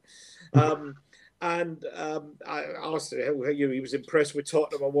supporter. And I asked him, he was impressed with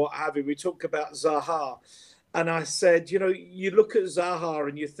Tottenham and what have you. We talk about Zaha. And I said, you look at Zaha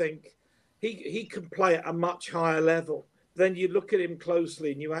and you think he can play at a much higher level. Then you look at him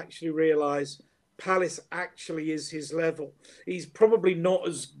closely and you actually realise Palace actually is his level. He's probably not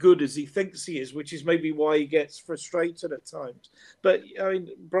as good as he thinks he is, which is maybe why he gets frustrated at times. But, I mean,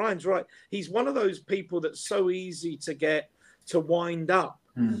 Brian's right. He's one of those people that's so easy to get to wind up.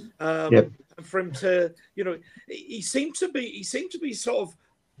 And for him to, he seemed to be sort of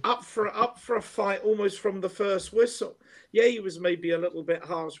up for a fight almost from the first whistle. Yeah, he was maybe a little bit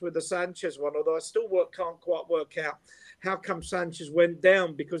harsh with the Sanchez one, although I still can't quite work out how come Sanchez went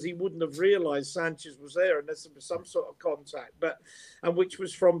down, because he wouldn't have realised Sanchez was there unless there was some sort of contact, and which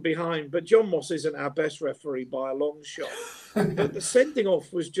was from behind. But John Moss isn't our best referee by a long shot. But the sending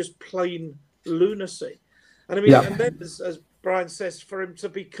off was just plain lunacy. And I mean, and then as Brian says, for him to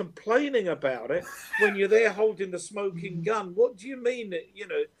be complaining about it when you're there holding the smoking gun, what do you mean?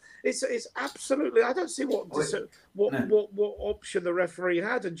 It's absolutely. I don't see what option the referee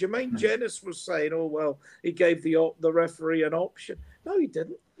had. And Jermaine Jenas was saying, "Oh well, he gave the referee an option." No, he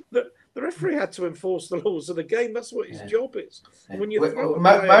didn't. The referee had to enforce the laws of the game. That's what his job is. And when you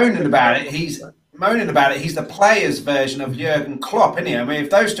moaning about it, he's the player's version of Jurgen Klopp, isn't he? I mean,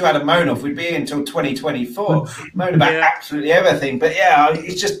 if those two had a moan off, we'd be here until 2024. Moan about absolutely everything. But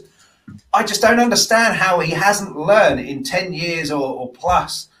it's just, I just don't understand how he hasn't learned in 10 years or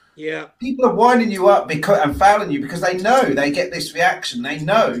plus. Yeah, people are winding you up and fouling you because they know they get this reaction. They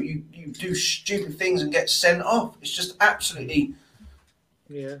know you do stupid things and get sent off. It's just absolutely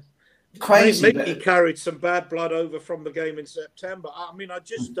crazy. Maybe he carried some bad blood over from the game in September. I mean, I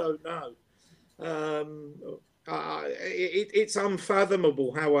just don't know. It's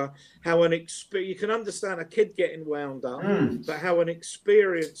unfathomable how you can understand a kid getting wound up, but how an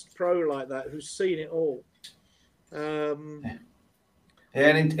experienced pro like that who's seen it all.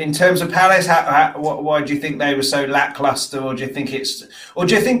 And in terms of Palace, why do you think they were so lackluster, or do you think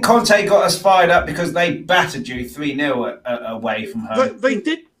Conte got us fired up because they battered you 3-0 away from home? They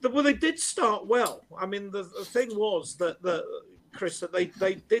did start well. I mean, the thing was that Chris, that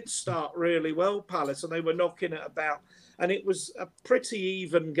they did start really well, Palace, and they were knocking it about, and it was a pretty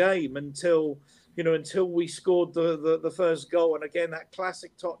even game until we scored the first goal, and again that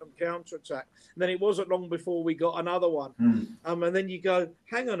classic Tottenham counter-attack. And then it wasn't long before we got another one. And then you go,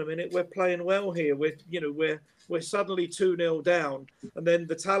 hang on a minute, we're playing well here. We're suddenly 2-0 down, and then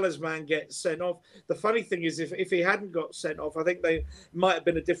the talisman gets sent off. The funny thing is, if he hadn't got sent off, I think they might have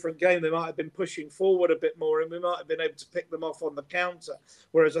been a different game. They might have been pushing forward a bit more, and we might have been able to pick them off on the counter.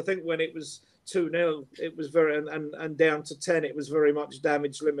 Whereas I think when it was 2-0, it was very and down to 10, it was very much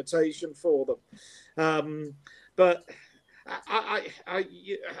damage limitation for them. But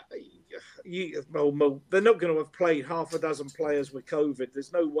they're not going to have played half a dozen players with COVID.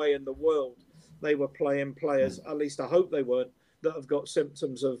 There's no way in the world they were playing players. At least I hope they weren't, that have got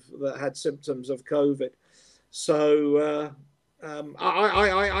that had symptoms of COVID. So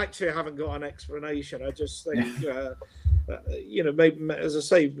I actually haven't got an explanation. I just think maybe, as I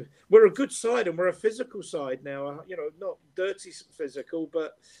say, we're a good side and we're a physical side now. Not dirty physical,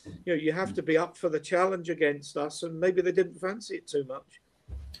 but you have to be up for the challenge against us, and maybe they didn't fancy it too much.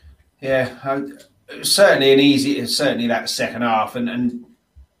 Yeah, certainly that second half, and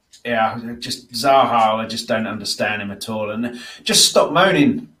yeah, just Zaha, I just don't understand him at all, and just stop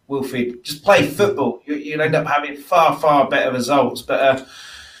moaning, Wilfried. Just play football. You'll end up having far better results, but.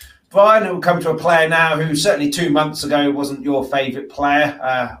 Brian, we'll come to a player now who certainly 2 months ago wasn't your favourite player.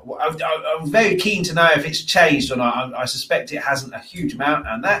 I'm very keen to know if it's changed or not. I suspect it hasn't a huge amount,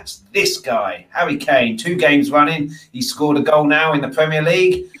 and that's this guy, Harry Kane. 2 games running. He scored a goal now in the Premier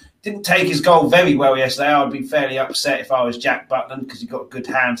League. Didn't take his goal very well yesterday. I'd be fairly upset if I was Jack Butland because he got a good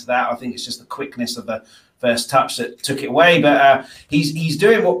hand to that. I think it's just the quickness of the first touch that took it away. But he's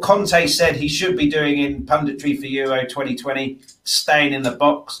doing what Conte said he should be doing in punditry for Euro 2020, staying in the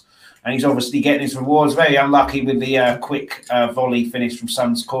box. And he's obviously getting his rewards. Very unlucky with the quick volley finish from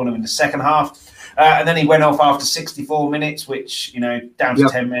Son's corner in the second half. And then he went off after 64 minutes, which, down to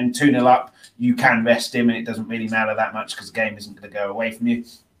 10 men, 2-0 up. You can rest him, and it doesn't really matter that much because the game isn't going to go away from you.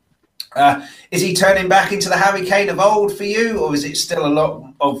 Is he turning back into the Harry Kane of old for you, or is it still a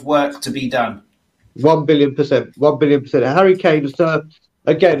lot of work to be done? 1 billion%. 1 billion%. Harry Kane,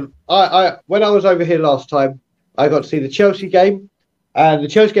 again, I when I was over here last time, I got to see the Chelsea game. And the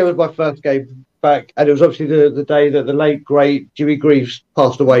Chelsea game was my first game back, and it was obviously the day that the late, great Jimmy Greaves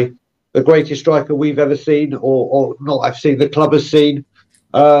passed away, the greatest striker we've ever seen, or not I've seen, the club has seen.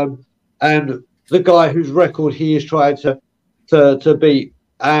 And the guy whose record he is trying to beat.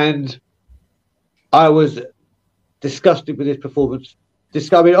 And I was disgusted with his performance.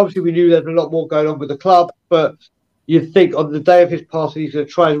 Obviously, we knew there was a lot more going on with the club, but you'd think on the day of his passing, he's going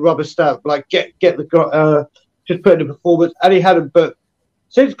to try and rubber stamp, like get the just put in a performance, and he hadn't. But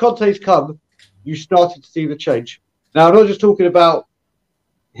since Conte's come, you started to see the change. Now, I'm not just talking about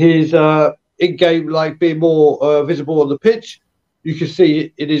his in-game, like being more visible on the pitch. You can see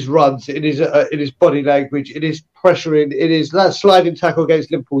it in his runs, in his body language, in his pressuring, in his that sliding tackle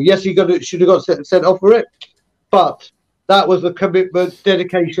against Liverpool. Yes, he should have got sent off for it, but that was the commitment,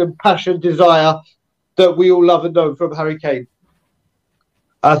 dedication, passion, desire that we all love and know from Harry Kane.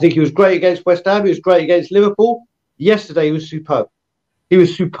 I think he was great against West Ham. He was great against Liverpool. Yesterday, he was superb. He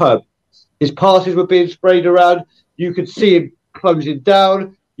was superb. His passes were being sprayed around. You could see him closing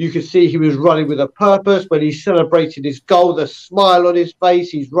down. You could see he was running with a purpose. When he celebrated his goal, the smile on his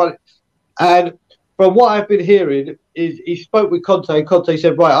face, he's running. And from what I've been hearing, is he spoke with Conte, and Conte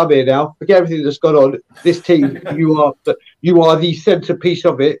said, "Right, I'm here now. Forget everything that's gone on. This team, you are the centrepiece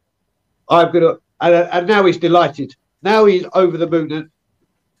of it. I'm gonna." And now he's delighted. Now he's over the moon. And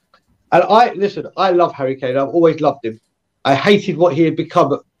I love Harry Kane. I've always loved him. I hated what he had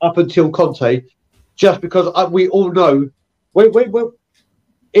become up until Conte, just because we all know.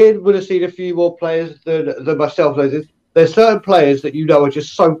 Ian would have seen a few more players than myself. There's certain players that are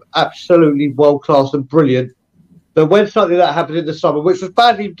just so absolutely world class and brilliant. That when something that happened in the summer, which was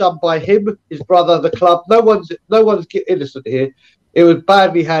badly done by him, his brother, the club, no one's innocent here. It was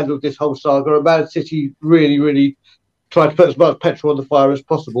badly handled, this whole saga. And Man City really tried to put as much petrol on the fire as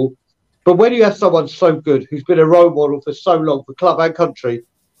possible. But when you have someone so good, who's been a role model for so long, for club and country,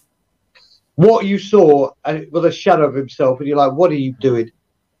 what you saw was a shadow of himself, and you're like, what are you doing?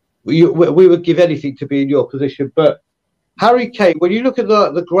 We would give anything to be in your position. But Harry Kane, when you look at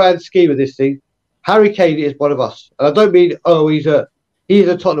the grand scheme of this thing, Harry Kane is one of us. And I don't mean, he's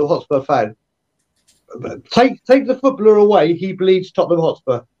a Tottenham Hotspur fan. Take the footballer away, he bleeds Tottenham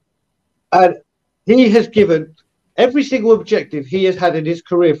Hotspur. And he has given every single objective he has had in his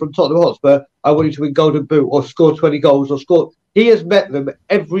career from Tottenham Hotspur. I want him to win Golden Boot or score 20 goals or score. He has met them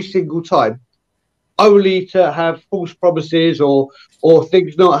every single time, only to have false promises or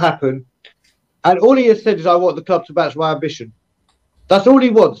things not happen. And all he has said is, I want the club to match my ambition. That's all he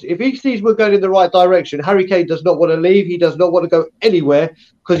wants. If he sees we're going in the right direction, Harry Kane does not want to leave. He does not want to go anywhere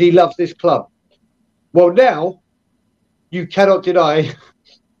because he loves this club. Well, now you cannot deny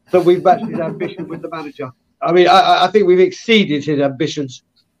that we've matched his ambition with the manager. I mean, I think we've exceeded his ambitions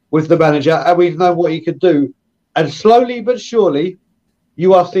with the manager, and we know what he could do. And slowly but surely,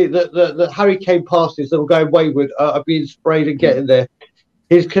 you are seeing that the Harry Kane passes that were going wayward are being sprayed and getting there.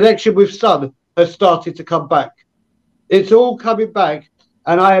 His connection with Son has started to come back. It's all coming back,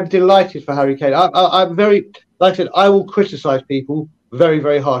 and I am delighted for Harry Kane. I'm very, like I said, I will criticise people very,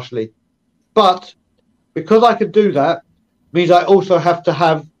 very harshly. But because I can do that, means I also have to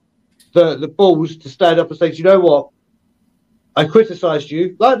have the balls to stand up and say, do you know what? I criticised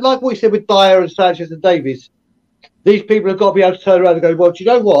you. Like what we said with Dyer and Sanchez and Davies. These people have got to be able to turn around and go, well, do you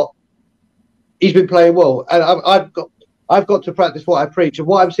know what? He's been playing well. And I've got to practice what I preach. And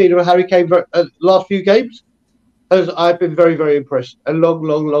what I'm seeing of Harry Kane last few games, I've been very, very impressed. And long,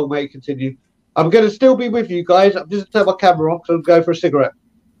 long, long may it continue. I'm going to still be with you guys. I'm just going to turn my camera off and go for a cigarette.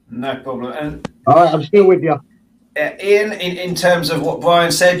 No problem. And all right, I'm still with you. Ian, in terms of what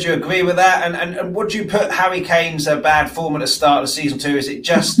Brian said, do you agree with that? And would you put Harry Kane's bad form at the start of season 2? Is it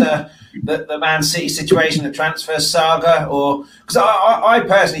just the Man City situation, the transfer saga? Or because I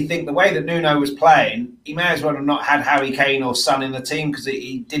personally think the way that Nuno was playing, he may as well have not had Harry Kane or Son in the team because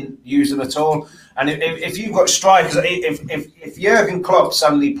he didn't use them at all. And if you've got strikers, if Jurgen Klopp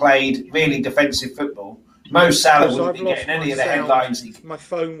suddenly played really defensive football, Mo Salah wouldn't be getting any of the headlines. My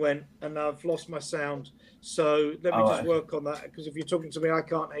phone went and I've lost my sound. So let me just work on that, because if you're talking to me, I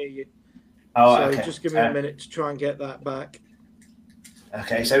can't hear you. Just give me a minute to try and get that back.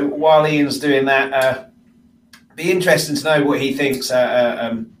 Okay, so while Ian's doing that, be interesting to know what he thinks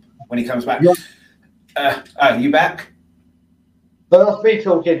when he comes back. Yeah. Are you back? No, that's me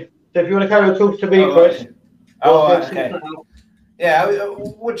talking. So if you want to carry on talking to me, Chris. Okay. Yeah,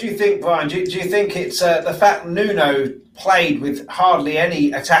 what do you think, Brian? Do you think it's the fact Nuno played with hardly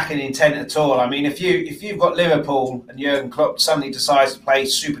any attacking intent at all? I mean, if you've got Liverpool and Jurgen Klopp suddenly decides to play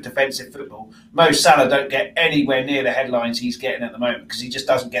super defensive football, Mo Salah don't get anywhere near the headlines he's getting at the moment because he just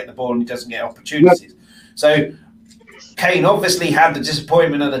doesn't get the ball and he doesn't get opportunities. Yep. So Kane obviously had the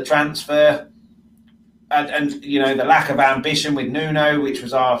disappointment of the transfer and the lack of ambition with Nuno, which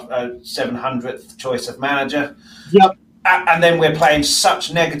was our 700th choice of manager. Yep. And then we're playing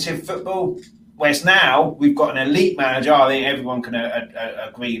such negative football. Whereas now we've got an elite manager. I think everyone can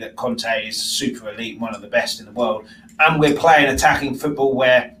agree that Conte is super elite, one of the best in the world. And we're playing attacking football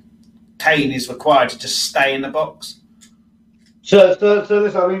where Kane is required to just stay in the box. So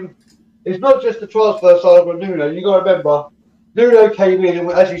this, I mean, it's not just the transfer side of Nuno. You got to remember, Nuno came in,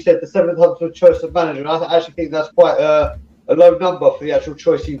 and as you said, the 700th choice of manager. And I actually think that's quite a low number for the actual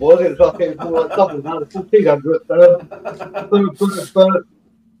choice he was. It was more like double now, the 1400. But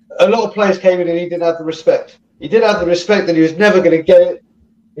a lot of players came in and he didn't have the respect. He didn't have the respect that he was never going to get it.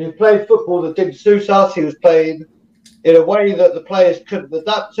 He was playing football that didn't suit us. He was playing in a way that the players couldn't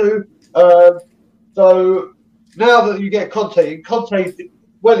adapt to. So now that you get Conte, and Conte,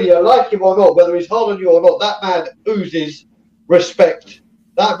 whether you like him or not, whether he's hard on you or not, that man oozes respect.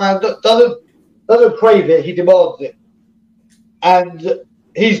 That man doesn't crave it, he demands it. And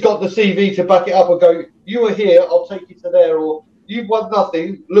he's got the CV to back it up and go, you were here, I'll take you to there, or you've won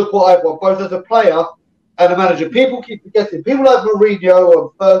nothing, look what I've won, both as a player and a manager. People keep forgetting. People like Mourinho and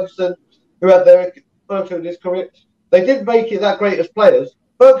Ferguson, who had their Ferguson in his career, they didn't make it that great as players.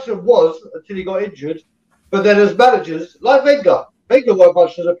 Ferguson was until he got injured, but then as managers, like Wenger weren't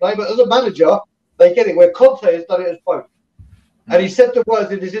much as a player, but as a manager, they get it, where Conte has done it as both. And he said the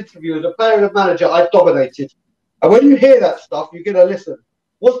words in his interview, as a player and a manager, I dominated. And when you hear that stuff, you're going to listen.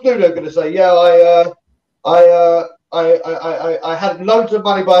 What's Nuno going to say? Yeah, I had loads of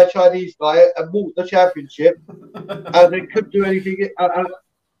money by a Chinese guy and bought the championship, and they couldn't do anything.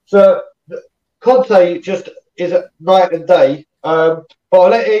 So Conte just is night and day. But I'll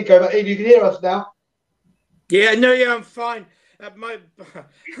let Ian go. But Ian, you can hear us now. Yeah, I'm fine.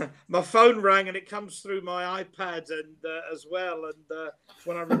 My phone rang and it comes through my iPad and as well. And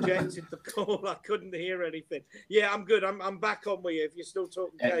when I rejected the call, I couldn't hear anything. Yeah, I'm good. I'm back on with you. If you're still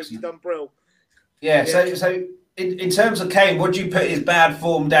talking, Kane, you've done brill. Yeah. So in terms of Kane, what do you put his bad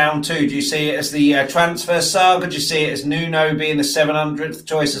form down to? Do you see it as the transfer saga? Do you see it as Nuno being the 700th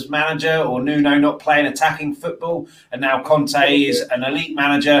choice as manager, or Nuno not playing attacking football, and now Conte is an elite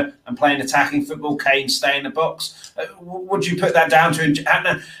manager and playing attacking football, Kane stay in the box? What do you put that down to?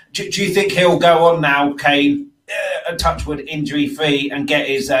 Do you think he'll go on now, Kane, a touchwood injury-free, and get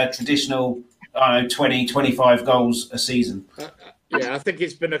his traditional 20, 25 goals a season? Yeah, I think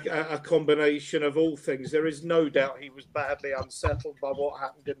it's been a combination of all things. There is no doubt he was badly unsettled by what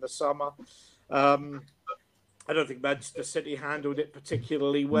happened in the summer. I don't think Manchester City handled it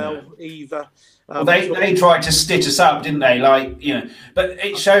particularly well either. Well, they tried to stitch us up, didn't they? But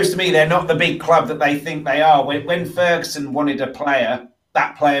it shows to me they're not the big club that they think they are. When Ferguson wanted a player,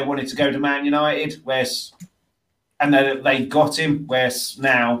 that player wanted to go to Man United, and then they got him, whereas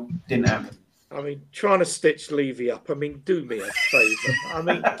now didn't happen. I mean, trying to stitch Levy up. I mean, do me a favour. I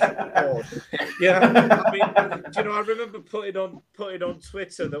mean, God. Yeah. I mean, I remember putting on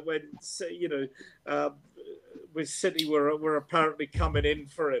Twitter that when with City were apparently coming in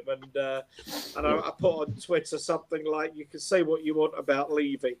for him, and I put on Twitter something like, "You can say what you want about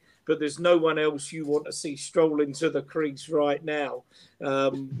Levy, but there's no one else you want to see stroll into the crease right now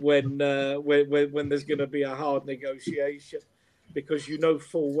when there's going to be a hard negotiation." Because you know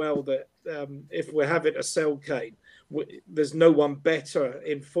full well that if we're having to sell Kane, there's no one better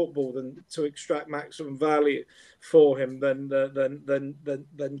in football than to extract maximum value for him than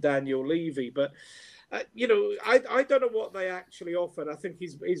Daniel Levy. But I don't know what they actually offered. I think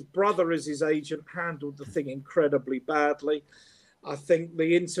his brother, as his agent, handled the thing incredibly badly. I think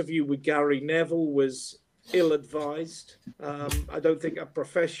the interview with Gary Neville was ill-advised. I don't think a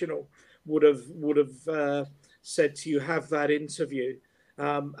professional would have said to you, have that interview,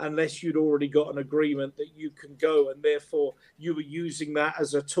 unless you'd already got an agreement that you can go, and therefore you were using that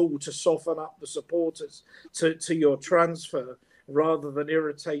as a tool to soften up the supporters to your transfer, rather than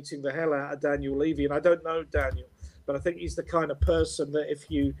irritating the hell out of Daniel Levy. And I don't know Daniel, but I think he's the kind of person that if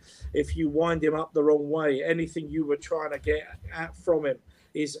you wind him up the wrong way, anything you were trying to get at from him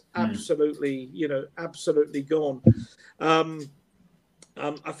is absolutely gone.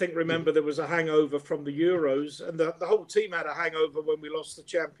 I think, remember, there was a hangover from the Euros, and the whole team had a hangover when we lost the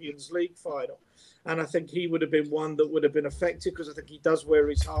Champions League final. And I think he would have been one that would have been affected, because I think he does wear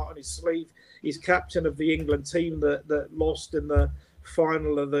his heart on his sleeve. He's captain of the England team that lost in the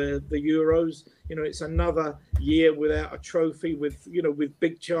final of the Euros. It's another year without a trophy, with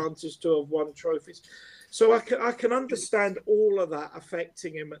big chances to have won trophies. So I can understand all of that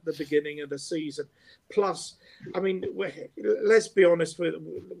affecting him at the beginning of the season. Plus, I mean, let's be honest with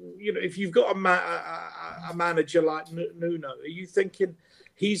if you've got a manager like Nuno, are you thinking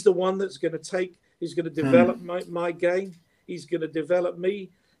he's the one that's going to he's going to develop my game? He's going to develop me.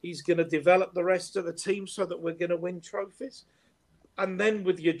 He's going to develop the rest of the team so that we're going to win trophies. And then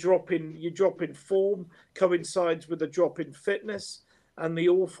with your drop in form coincides with a drop in fitness and the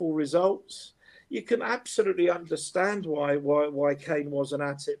awful results. You can absolutely understand why Kane wasn't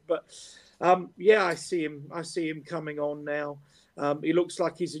at it. But I see him coming on now. He looks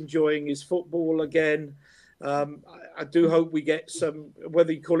like he's enjoying his football again. I do hope we get some,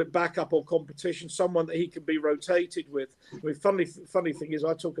 whether you call it backup or competition, someone that he can be rotated with. I mean, funny thing is,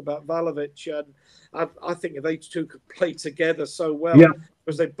 I talk about Vlahovic, and I think they two could play together so well,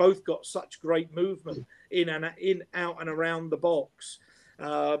 because they've both got such great movement in, out and around the box.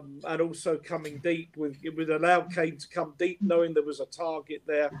 And also coming deep, it would allow Kane to come deep, knowing there was a target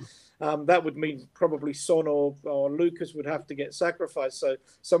there. That would mean probably Son or Lucas would have to get sacrificed. So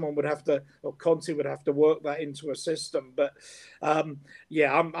someone would have to, or Conte would have to work that into a system. But I'm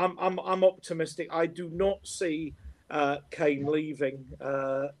optimistic. I do not see Kane leaving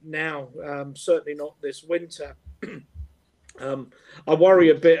now. Certainly not this winter. I worry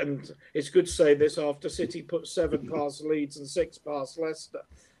a bit, and it's good to say this after City put 7 past Leeds and 6 past Leicester,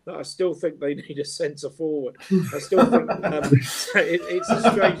 that I still think they need a centre forward. I still think it's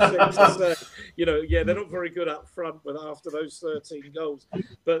a strange thing to say. They're not very good up front after those 13 goals,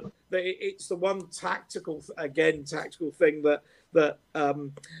 but it's the one tactical thing that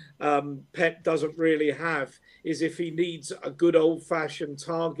Pep doesn't really have, is if he needs a good old-fashioned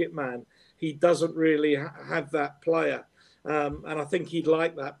target man, he doesn't really have that player. And I think he'd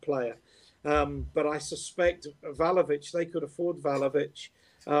like that player. But I suspect Vlahovic, they could afford Vlahovic,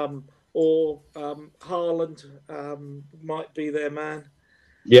 or Haaland might be their man.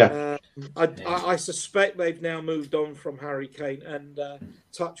 Yeah. I suspect they've now moved on from Harry Kane, and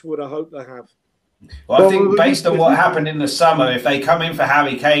touch wood, I hope they have. Well, I think based on what happened in the summer, if they come in for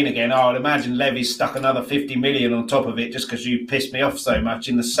Harry Kane again, I would imagine Levy's stuck another 50 million on top of it just because you pissed me off so much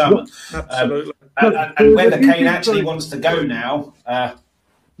in the summer. Absolutely. And whether Kane actually wants to go now.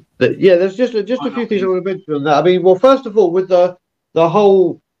 There's just a few things I want to mention on that. I mean, well, first of all, with the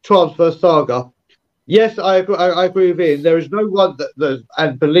whole transfer saga, yes, I agree with Ian. There is no one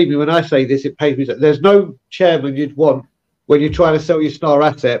and believe me when I say this, it pays me. There's no chairman you'd want when you're trying to sell your star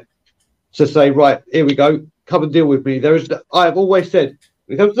asset to say, right, here we go, come and deal with me. I have always said,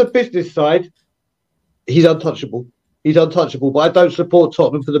 when it comes to the business side, he's untouchable. He's untouchable, but I don't support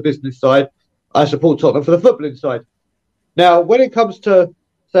Tottenham for the business side. I support Tottenham for the footballing side. Now, when it comes to,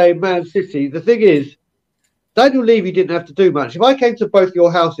 say, Man City, the thing is, Daniel Levy didn't have to do much. If I came to both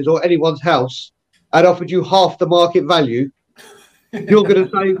your houses or anyone's house and offered you half the market value, you're going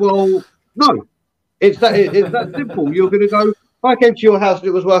to say, well, no. It's that simple. You're going to go, if I came to your house and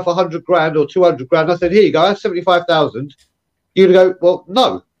it was worth 100 grand or 200 grand, I said, here you go, that's 75,000. You're going to go, well,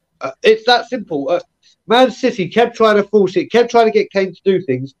 no. It's that simple. Man City kept trying to force it, kept trying to get Kane to do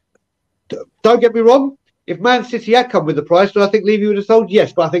things. Don't get me wrong. If Man City had come with the price, do I think Levy would have sold?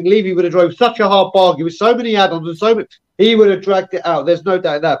 Yes, but I think Levy would have drove such a hard bargain with so many add-ons and so much, he would have dragged it out. There's no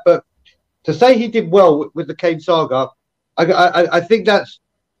doubt in that. But to say he did well with the Kane saga, I think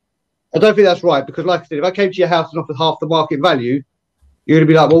I don't think that's right, because like I said, if I came to your house and offered half the market value, you're going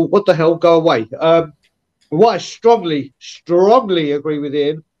to be like, well, what the hell? Go away. What I strongly agree with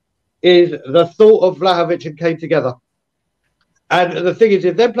Ian is the thought of Vlahovic and Kane together. And the thing is,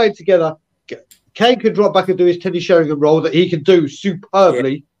 if they're playing together, Kane can drop back and do his Teddy Sheringham role that he can do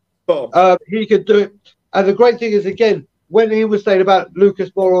superbly. Yeah. He could do it. And the great thing is, again, when he was saying about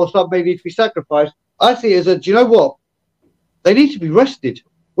Lucas Moura or some may need to be sacrificed, I see it as do you know what? They need to be rested.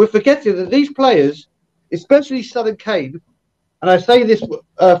 We're forgetting that these players, especially Son and Kane, and I say this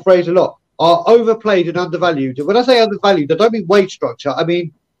phrase a lot, are overplayed and undervalued. And when I say undervalued, I don't mean wage structure. I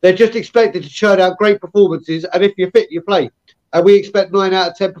mean, they're just expected to churn out great performances. And if you're fit, you play. And we expect 9 out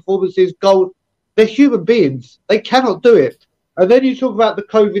of 10 performances, gold. They're human beings. They cannot do it. And then you talk about the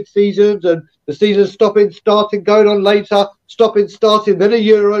COVID seasons and the seasons stopping, starting, going on later, stopping, starting, then a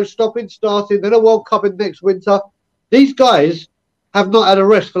Euro, stopping, starting, then a World Cup in next winter. These guys have not had a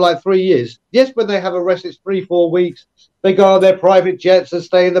rest for like 3 years. Yes, when they have a rest, it's 3-4 weeks. They go on their private jets and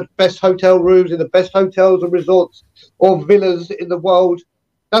stay in the best hotel rooms, in the best hotels and resorts or villas in the world.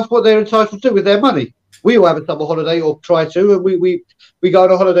 That's what they're entitled to with their money. We all have a summer holiday or try to, and we go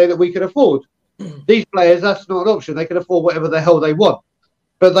on a holiday that we can afford. These players, that's not an option. They can afford whatever the hell they want,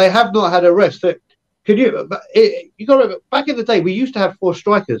 but they have not had a rest. You got to remember, back in the day, we used to have 4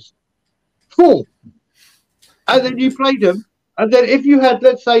 strikers, 4, and then you played them. And then if you had,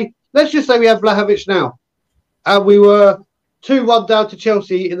 let's just say we have Vlahovic now, and we were 2-1 down to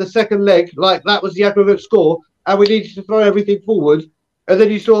Chelsea in the second leg, like that was the aggregate score, and we needed to throw everything forward. And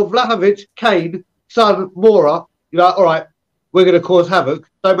then you saw Vlahovic, Kane, Son, Moura. You're like, all right, we're going to cause havoc,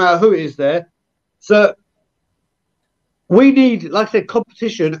 no matter who it is there. So we need, like I said,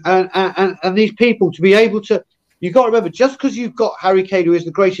 competition and these people to be able to. You've got to remember, just because you've got Harry Kane, who is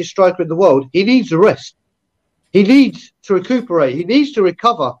the greatest striker in the world, he needs a rest. He needs to recuperate. He needs to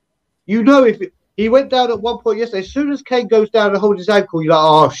recover. You know, if he went down at one point yesterday, as soon as Kane goes down and holds his ankle, you're like,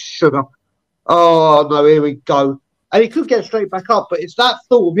 oh, sugar. Oh, no, here we go. And he could get straight back up, but it's that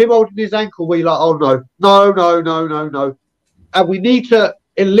thought of him holding his ankle where you're like, oh, no. And we need to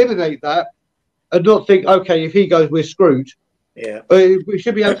eliminate that and not think, okay, if he goes, we're screwed. Yeah. We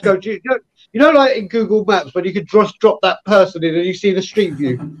should be able to go, you know, like in Google Maps, when you can just drop that person in and you see the street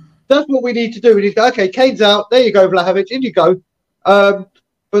view. That's what we need to do. We need to go, okay, Kane's out. There you go, Vlahovic. In you go.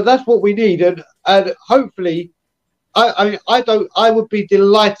 But that's what we need. And hopefully, I would be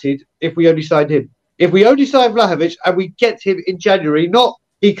delighted if we only signed him. If we only sign Vlahovic and we get him in January, not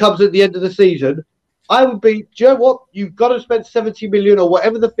he comes at the end of the season, I would be, do you know what? You've got to spend 70 million or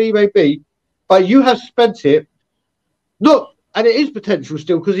whatever the fee may be, but you have spent it. Not, and it is potential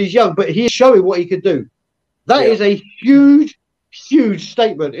still because he's young, but he's showing what he can do. That is a huge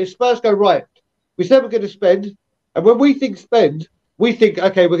statement. If Spurs go, right, we said we're going to spend, and when we think spend, we think,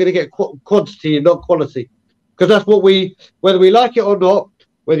 okay, we're going to get quantity and not quality. Because that's what whether we like it or not,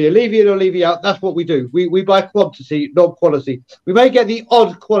 whether you leave it or leave it out, that's what we do. We buy quantity, not quality. We may get the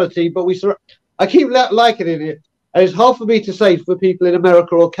odd quality, but I keep liking it. And it's hard for me to say for people in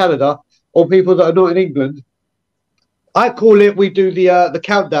America or Canada or people that are not in England. I call it, we do the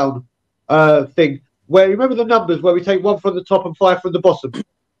countdown thing, where you remember the numbers where we take 1 from the top and 5 from the bottom.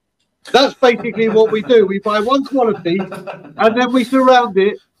 That's basically what we do. We buy one quality and then we surround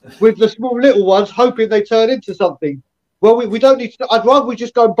it with the small little ones, hoping they turn into something. Well, we don't need to. I'd rather we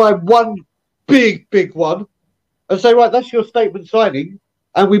just go and buy one big one and say, right, that's your statement signing,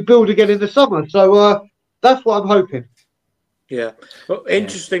 and we build again in the summer. So that's what I'm hoping. Yeah. Well,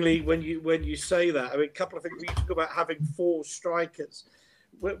 interestingly, when you say that, I mean, a couple of things. We talk about having 4 strikers.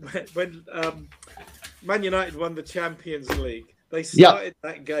 When Man United won the Champions League, they started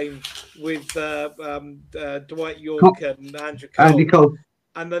that game with Dwight York and Andrew Cole. Andy Cole.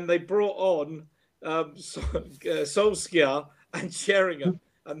 And then they brought on Solskjaer and Sheringham,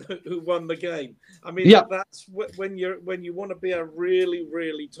 and who won the game. I mean, that's when you want to be a really,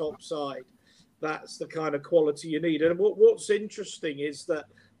 really top side. That's the kind of quality you need. And what's interesting is that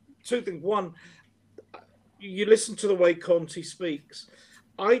 2 things. One, you listen to the way Conte speaks.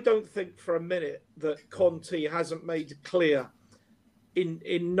 I don't think for a minute that Conte hasn't made clear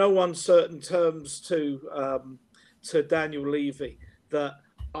in no uncertain terms to Daniel Levy that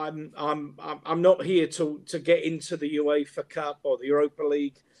I'm not here to get into the UEFA Cup or the Europa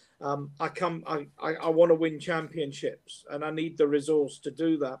League. I want to win championships, and I need the resource to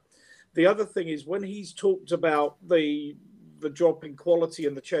do that. The other thing is when he's talked about the drop in quality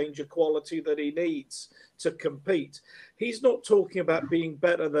and the change of quality that he needs to compete, he's not talking about being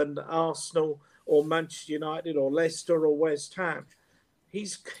better than Arsenal or Manchester United or Leicester or West Ham.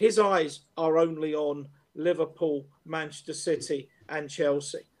 His eyes are only on Liverpool, Manchester City and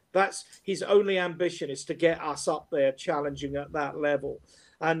Chelsea. That's his only ambition, is to get us up there challenging at that level.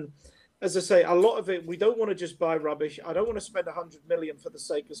 And as I say, a lot of it, we don't want to just buy rubbish. I don't want to spend 100 million for the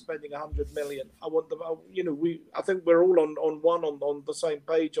sake of spending 100 million. I want them, I think we're all on the same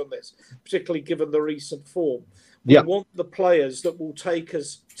page on this, particularly given the recent form. We want the players that will take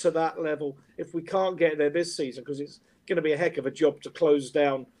us to that level. If we can't get there this season, because it's going to be a heck of a job to close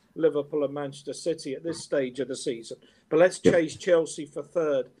down Liverpool and Manchester City at this stage of the season. But let's chase Chelsea for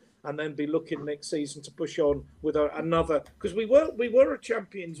third, and then be looking next season to push on with another, because we were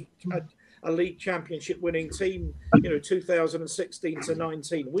a league championship winning team, 2016 to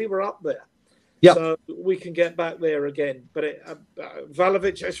 19. We were up there. So we can get back there again. But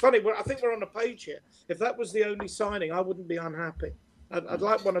Vlahovic, it's funny, I think we're on a page here. If that was the only signing, I wouldn't be unhappy. I'd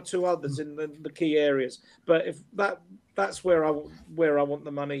like one or two others in the key areas. But if that's where I want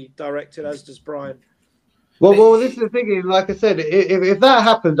the money directed, as does Brian. Well, this is the thing. Like I said, if that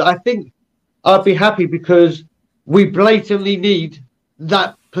happens, I think I'd be happy, because we blatantly need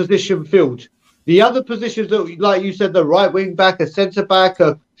that position filled. The other positions that, like you said, the right wing back, a centre back,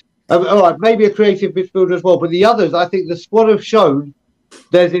 all right, maybe a creative midfielder as well. But the others, I think the squad have shown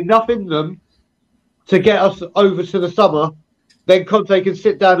there's enough in them to get us over to the summer. Then Conte can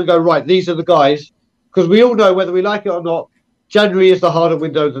sit down and go, right, these are the guys. Because we all know, whether we like it or not, January is the harder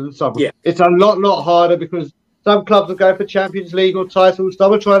window than the summer. Yeah. It's a lot harder, because some clubs are going for Champions League or titles.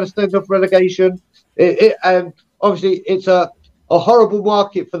 Some are trying to stand off relegation. And obviously, it's a horrible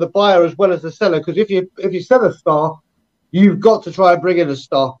market for the buyer as well as the seller. Because if you sell a star, you've got to try and bring in a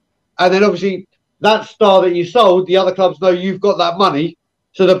star. And then obviously, that star that you sold, the other clubs know you've got that money.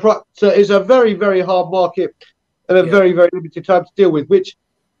 So it's a very, very hard market and a very, very limited time to deal with. Do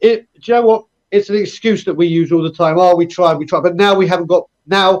you know what? It's an excuse that we use all the time. Oh, we tried. But now we haven't got...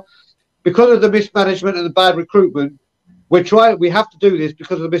 Now, because of the mismanagement and the bad recruitment, we have to do this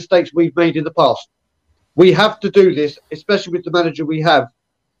because of the mistakes we've made in the past. We have to do this, especially with the manager we have.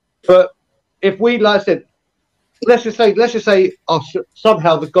 But if we, like I said, let's just say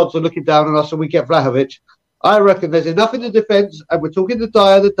somehow the gods are looking down on us and we get Vlahovic, I reckon there's enough in the defence, and we're talking the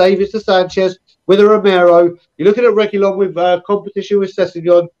Dyer, the Davis, the Sanchez, with a Romero. You're looking at Reguilon with competition with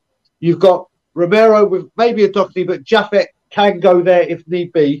Sessegnon. You've got Romero with maybe a Doherty, but Japhet can go there if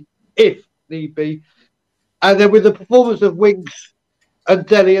need be. And then with the performance of Winks and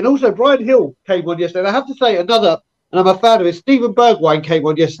Dele, and also Brian Hill came on yesterday. And I have to say another, and I'm a fan of it, Steven Bergwijn came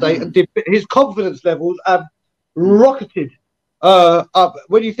on yesterday and his confidence levels have rocketed up.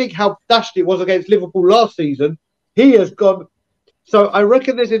 When you think how dashed it was against Liverpool last season, he has gone. So I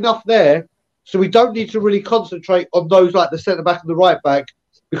reckon there's enough there. So we don't need to really concentrate on those like the centre-back and the right-back,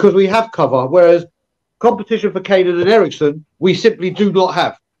 because we have cover, whereas competition for Kane and Eriksen, we simply do not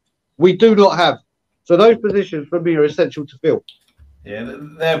have. So those positions for me are essential to fill. Yeah,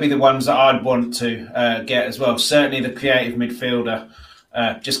 they'll be the ones that I'd want to get as well. Certainly the creative midfielder,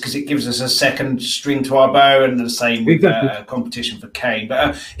 just because it gives us a second string to our bow, and the same with competition for Kane.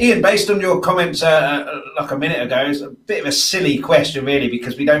 But Ian, based on your comments like a minute ago, it's a bit of a silly question really,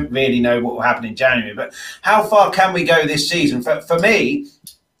 because we don't really know what will happen in January. But how far can we go this season? For me,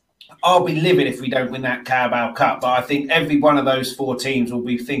 I'll be livid if we don't win that Carabao Cup, but I think every one of those four teams will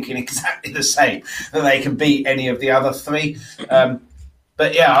be thinking exactly the same, that they can beat any of the other three.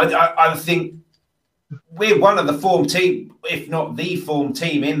 But yeah, I think we're one of the form team, if not the form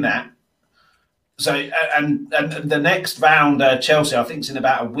team in that. So, and the next round, Chelsea, I think it's in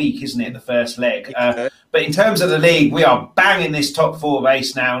about a week, isn't it, the first leg? But in terms of the league, we are banging this top four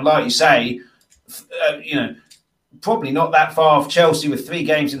race now. And like you say, probably not that far off Chelsea with 3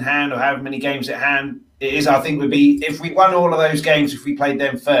 games in hand, or however many games at hand it is. I think would be, if we won all of those games, if we played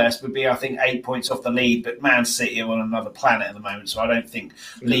them first, would be, I think, 8 points off the lead. But Man City are on another planet at the moment, so I don't think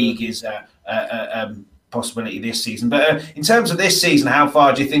league is a possibility this season. But in terms of this season, how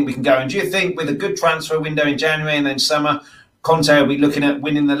far do you think we can go? And do you think with a good transfer window in January and then summer, Conte will be looking at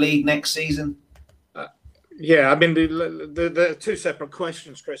winning the league next season? Yeah, I mean, the two separate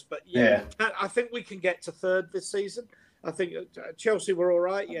questions, Chris. But yeah, I think we can get to third this season. I think Chelsea were all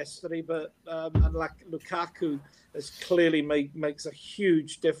right yesterday, but and Lukaku has clearly makes a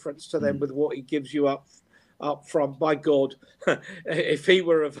huge difference to them with what he gives you up front. By God, if he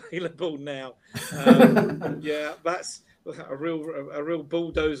were available now, that's a real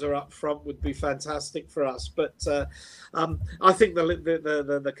bulldozer up front would be fantastic for us. But I think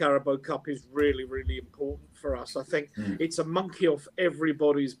the Carabao Cup is really, really important for us. I think it's a monkey off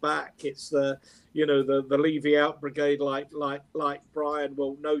everybody's back. It's the Levy out brigade, like Brian.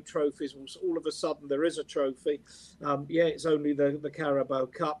 Well, no trophies. Well, all of a sudden there is a trophy. It's only the Carabao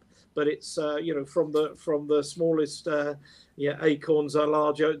Cup, but it's from the smallest acorns the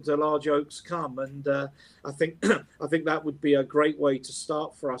large oaks come, and I think that would be a great way to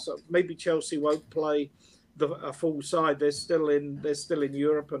start for us. Maybe Chelsea won't play a full side. They're still in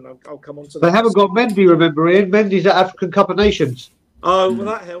Europe, and I'll come on to that. They haven't got Mendy, remember, Ian? Mendy's at African Cup of Nations. Oh, well,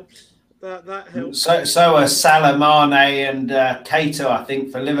 that helps. That helps. So are Salah, Mane, and Keita, I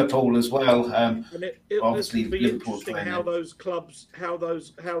think, for Liverpool as well. Obviously, be Liverpool's interesting how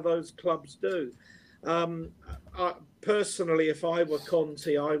those clubs do. Personally, if I were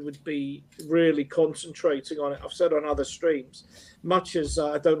Conte, I would be really concentrating on it. I've said on other streams, much as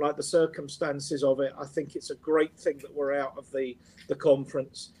I don't like the circumstances of it, I think it's a great thing that we're out of the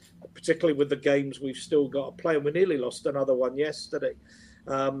conference, particularly with the games we've still got to play. And we nearly lost another one yesterday.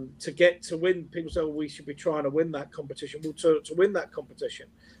 To win, people say, well, we should be trying to win that competition. Well, to win that competition,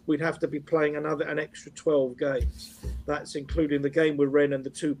 we'd have to be playing an extra 12 games. That's including the game we're in and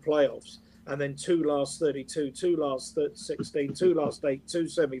the 2 playoffs. And then 2 last 32, 2 last 16, 2 last 8, 2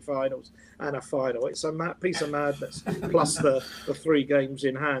 semi-finals, and a final. It's a piece of madness, plus the 3 games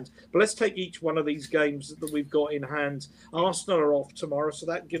in hand. But let's take each one of these games that we've got in hand. Arsenal are off tomorrow, so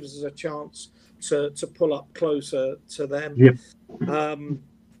that gives us a chance to pull up closer to them. Yep.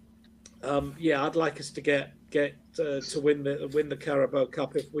 I'd like us to get to win the Carabao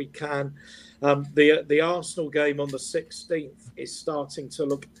Cup if we can. The Arsenal game on the 16th is starting to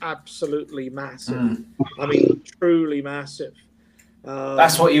look absolutely massive. I mean, truly massive.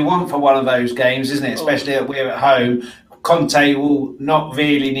 That's what you want for one of those games, isn't it? Especially if we're at home. Conte will not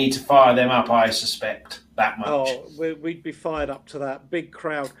really need to fire them up, I suspect, that much. Oh, we'd be fired up to that. Big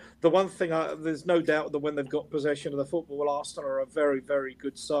crowd. The one thing, there's no doubt that when they've got possession of the football, Arsenal are a very, very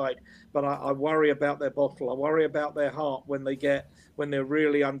good side. But I worry about their bottle. I worry about their heart when they're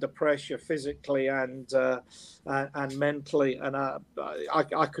really under pressure physically and mentally. And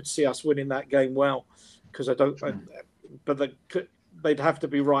I could see us winning that game well, because they'd have to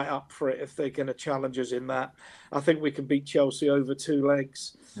be right up for it if they're going to challenge us in that. I think we can beat Chelsea over 2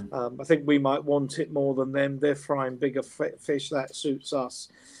 legs. I think we might want it more than them. They're frying bigger fish. That suits us.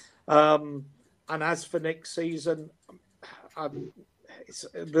 And as for next season,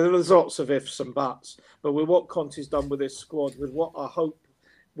 there's lots of ifs and buts. But with what Conte's done with this squad, with what I hope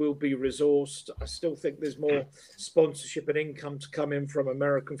will be resourced, I still think there's more sponsorship and income to come in from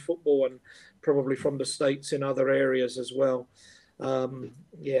American football and probably from the States in other areas as well. The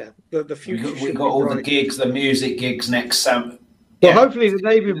future. We've got all the gigs, the music gigs next summer. Well, hopefully the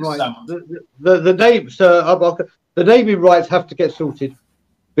naming rights, the naming rights have to get sorted,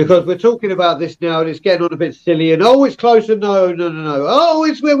 because we're talking about this now and it's getting on a bit silly. And it's closer. No. Oh,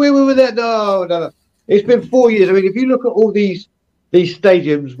 it's where we were there. No. It's been 4 years. I mean, if you look at all these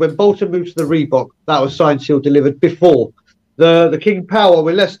stadiums, when Bolton moved to the Reebok, that was signed, sealed, delivered before. The King Power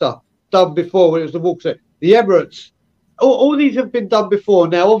with Leicester, done before when it was the Walker. The Emirates. All these have been done before.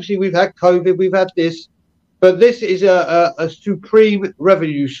 Now, obviously, we've had COVID, we've had this, but this is a supreme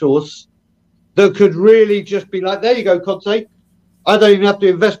revenue source that could really just be like, there you go, Conte. I don't even have to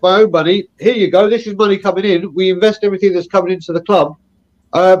invest my own money. Here you go. This is money coming in. We invest everything that's coming into the club.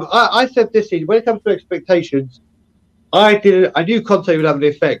 I said this, when it comes to expectations, I knew Conte would have an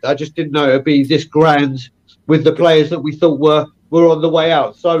effect. I just didn't know it would be this grand with the players that we thought were on the way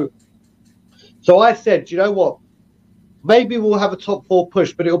out. So I said, you know what? Maybe we'll have a top 4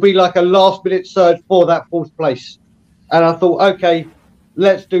 push, but it'll be like a last-minute surge for that 4th place. And I thought, okay,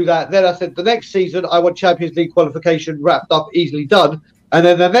 let's do that. Then I said, the next season, I want Champions League qualification wrapped up, easily done. And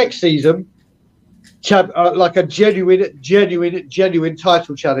then the next season, like a genuine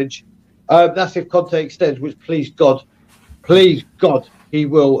title challenge. That's if Conte extends, which please God, he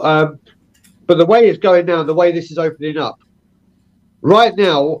will. But the way it's going now, the way this is opening up, right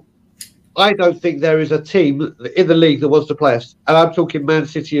now, I don't think there is a team in the league that wants to play us. And I'm talking Man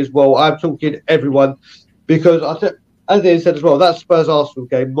City as well. I'm talking everyone. Because, as Ian said as well, that Spurs-Arsenal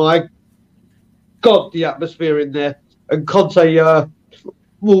game, my God, the atmosphere in there. And Conte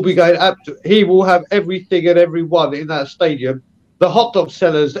will be going up. He will have everything and everyone in that stadium. The hot dog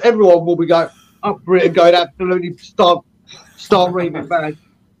sellers, everyone will be going up for it and going absolutely start raving back.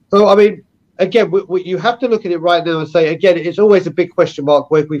 So, I mean, again, you have to look at it right now and say, again, it's always a big question mark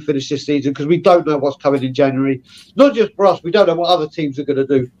where we finish this season, because we don't know what's coming in January. Not just for us, we don't know what other teams are going to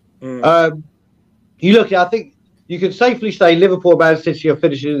do. You look at, I think you can safely say Liverpool and Man City are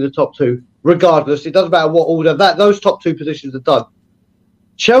finishing in the top 2, regardless. It doesn't matter what order those top 2 positions are done.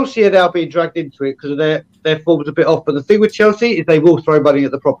 Chelsea are now being dragged into it because their form's a bit off. But the thing with Chelsea is they will throw money at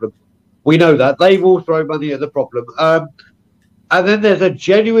the problem. We know that. They will throw money at the problem. And then there's a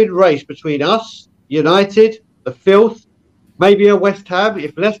genuine race between us, United, the Filth, maybe a West Ham,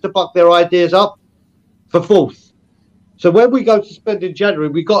 if Leicester buck their ideas up, for fourth. So when we go to spend in January,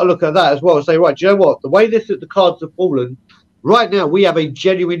 we've got to look at that as well and say, right, do you know what? The way the cards have fallen, right now we have a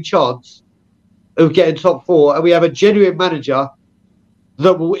genuine chance of getting top four, and we have a genuine manager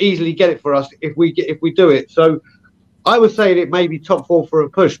that will easily get it for us if we do it. So I was saying it may be top four for a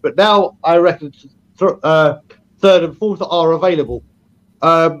push, but now I reckon third and fourth are available.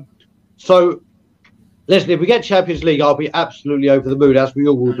 So listen, if we get Champions League, I'll be absolutely over the moon, as we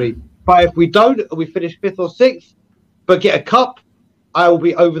all will be. But if we don't, and we finish fifth or sixth, but get a cup, I will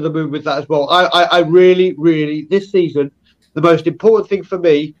be over the moon with that as well. I really, really, this season, the most important thing for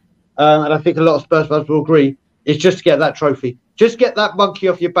me, and I think a lot of Spurs fans will agree, is just to get that trophy. Just get that monkey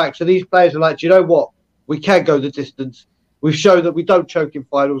off your back. So these players are like, do you know what? We can go the distance. We've shown that we don't choke in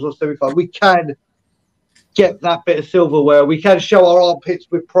finals or semi-finals. We can get that bit of silverware. We can show our armpits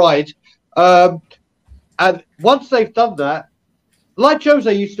with pride. And once they've done that, like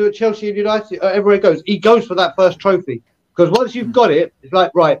Jose used to at Chelsea and United, everywhere he goes for that first trophy. Because once you've got it, it's like,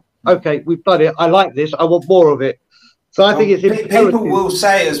 right, okay, we've done it. I like this. I want more of it. So I think it's imperative. People will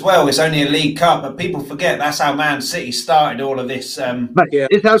say as well, it's only a League Cup, but people forget that's how Man City started all of this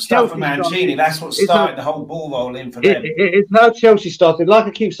it's how stuff for Chelsea Mancini. That's what started the whole ball rolling for them. It's how Chelsea started. Like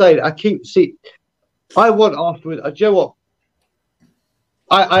I keep saying, I want afterwards. Do you know what?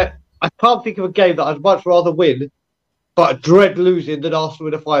 I can't think of a game that I'd much rather win, but dread losing than Arsenal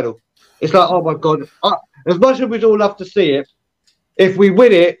in a final. It's like, oh my God. As much as we'd all love to see it, if we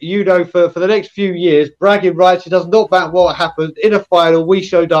win it, for the next few years, bragging rights, it does not matter what happened. In a final, we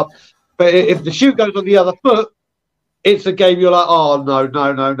showed up. But if the shoe goes on the other foot, it's a game you're like, oh, no.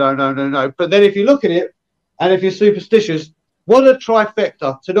 But then if you look at it, and if you're superstitious, what a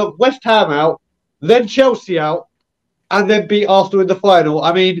trifecta to knock West Ham out, then Chelsea out, and then beat Arsenal in the final.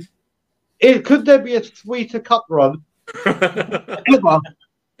 I mean, could there be a sweeter cup run ever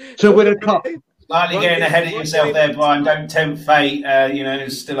to win a cup? Slightly getting ahead of yourself there, Brian. Don't tempt fate.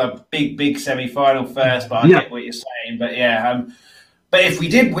 It's still a big semi-final first, but I get what you're saying. But but if we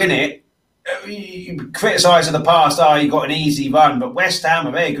did win it, you criticise in the past, you got an easy run. But West Ham,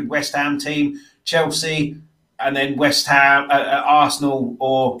 a very good West Ham team, Chelsea, and then West Ham, Arsenal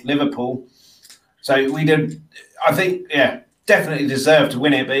or Liverpool. So we did, I think, definitely deserve to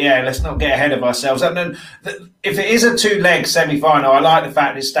win it. But let's not get ahead of ourselves. And then, if it is a two-leg semi-final, I like the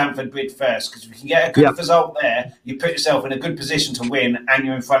fact it's Stamford Bridge first, because if you can get a good result there, you put yourself in a good position to win, and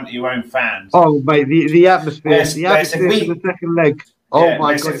you're in front of your own fans. Oh, mate, the atmosphere, for the second leg. Oh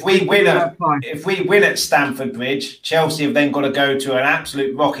my God! If we win at Stamford Bridge, Chelsea have then got to go to an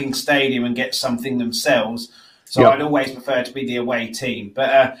absolute rocking stadium and get something themselves. So I'd always prefer to be the away team.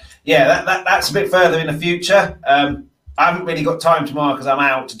 But that's a bit further in the future. I haven't really got time tomorrow because I'm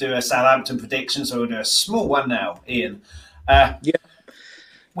out to do a Southampton prediction, so we'll do a small one now, Ian.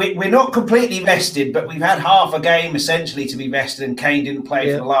 We're not completely rested, but we've had half a game essentially to be rested, and Kane didn't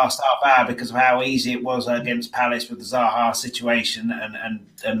play for the last half hour because of how easy it was against Palace with the Zaha situation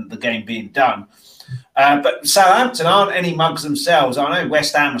and the game being done. But Southampton aren't any mugs themselves. I know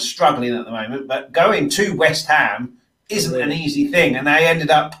West Ham are struggling at the moment, but going to West Ham isn't an easy thing, and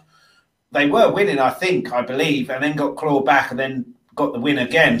they were winning, I believe, and then got clawed back and then got the win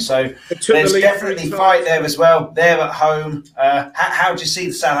again. So there's definitely fight there as well. They're at home. How do you see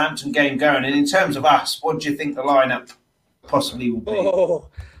the Southampton game going? And in terms of us, what do you think the lineup possibly will be?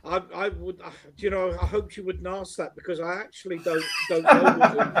 I would. I hope you wouldn't ask that, because I actually don't know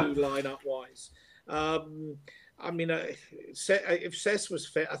what we'll do lineup wise. If Cess was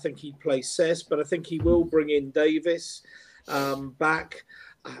fit, I think he'd play Cess, but I think he will bring in Davis back.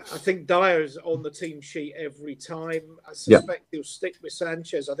 I think Dyer's on the team sheet every time. I suspect he'll stick with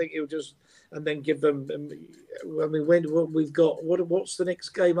Sanchez. I think he'll just and then give them. When we've got what's the next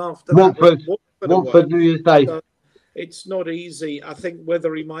game after Watford? Watford New Year's Day. So it's not easy. I think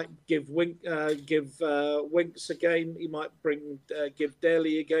whether he might give Winks a game, he might give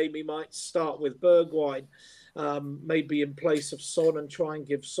Daly a game. He might start with Bergwijn, maybe in place of Son, and try and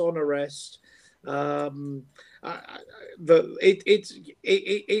give Son a rest.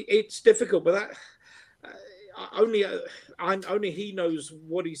 It's difficult, but that only he knows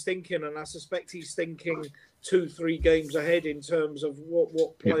what he's thinking, and I suspect he's thinking 2-3 games ahead in terms of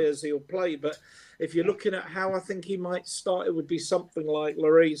what players he'll play. But if you're looking at how I think he might start, it would be something like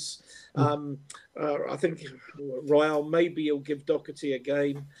Lloris. I think Royal, maybe he'll give Doherty a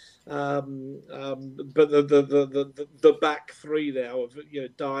game. But the back three now of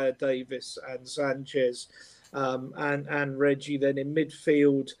Dyer, Davis, and Sanchez, and Reggie. Then in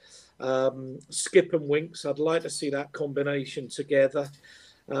midfield, Skip and Winks. I'd like to see that combination together,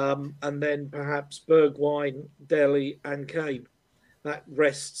 and then perhaps Bergwijn, Dele, and Kane. That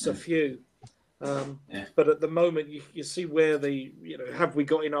rests a few. But at the moment, you see where have we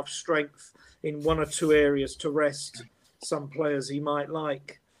got enough strength in one or two areas to rest some players he might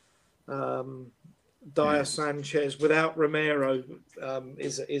like. Dyer, Sanchez without Romero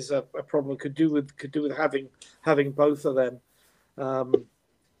is a problem. Could do with having both of them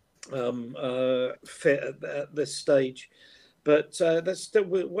fit at this stage. But that's still,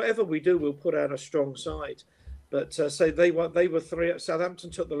 whatever we do, we'll put out a strong side. But say they were three. Southampton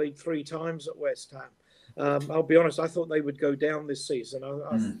took the lead 3 times at West Ham. I'll be honest, I thought they would go down this season. I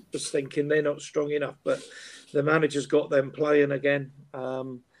was thinking they're not strong enough, but the manager's got them playing again,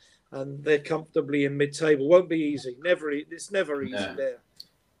 and they're comfortably in mid-table. Won't be easy. It's never easy there.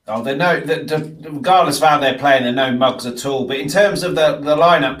 Oh, regardless of how they're playing, they're no mugs at all. But in terms of the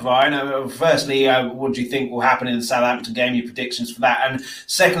lineup, Brian, firstly, what do you think will happen in the Southampton game? Your predictions for that, and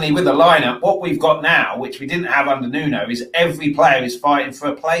secondly, with the lineup, what we've got now, which we didn't have under Nuno, is every player is fighting for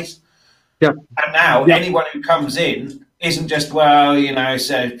a place. Yeah. And now anyone who comes in isn't just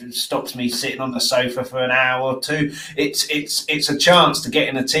so stops me sitting on the sofa for an hour or two. It's a chance to get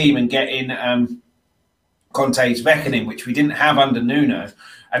in a team and get in Conte's reckoning, which we didn't have under Nuno.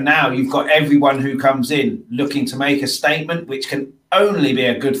 And now you've got everyone who comes in looking to make a statement, which can only be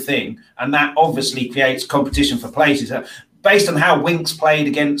a good thing. And that obviously creates competition for places. Based on how Winks played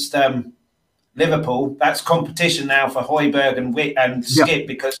against Liverpool, that's competition now for Højbjerg and Skip,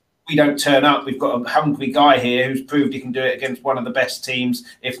 because we don't turn up. We've got a hungry guy here who's proved he can do it against one of the best teams,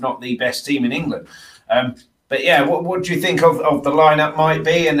 if not the best team in England. But yeah, what do you think of the lineup might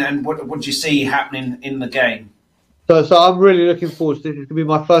be, and what do you see happening in the game? So I'm really looking forward to this. It's going to be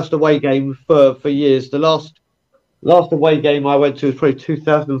my first away game for years. The last away game I went to was probably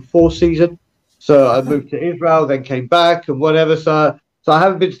 2004 season. So I moved to Israel, then came back and whatever. So I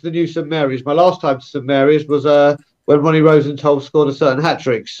haven't been to the new St Mary's. My last time to St Mary's was when Ronnie Rosenthal scored a certain hat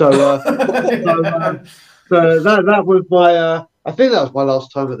trick. So that was my. I think that was my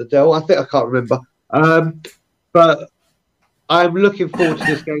last time at the Dell. I can't remember. But I'm looking forward to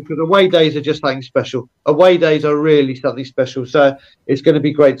this game because away days are just something special. Away days are really something special. So it's going to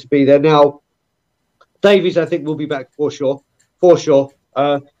be great to be there. Now, Davies, I think, will be back for sure.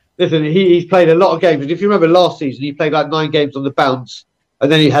 Listen, he's played a lot of games. And if you remember last season, he played like 9 games on the bounce.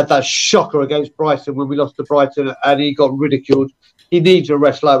 And then he had that shocker against Brighton when we lost to Brighton and he got ridiculed. He needs a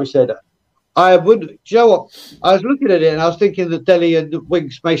rest, like we said. I was looking at it and I was thinking that Dele and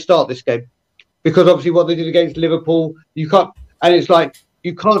Winks may start this game. Because obviously what they did against Liverpool, you can't, and it's like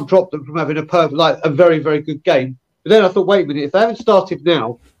you can't drop them from having a very, very good game. But then I thought, wait a minute, if they haven't started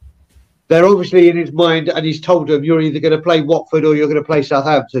now, they're obviously in his mind, and he's told them you're either going to play Watford or you're going to play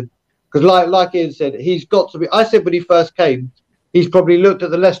Southampton. Because like Ian said, he's got to be. I said when he first came, he's probably looked at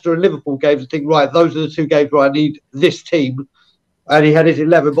the Leicester and Liverpool games and think, right, those are the 2 games where I need this team, and he had his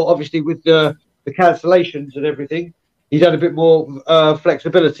 11. But obviously with the cancellations and everything, he's had a bit more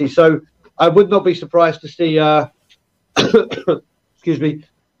flexibility. So I would not be surprised to see, excuse me,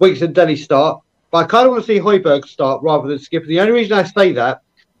 Winks and Dele start. But I kind of want to see Højbjerg start rather than Skip. The only reason I say that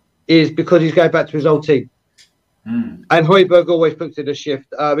is because he's going back to his old team. And Højbjerg always puts in a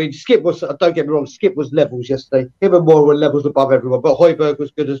shift. I mean, Skip was, don't get me wrong, Skip was levels yesterday. Him and Moore were levels above everyone, but Højbjerg was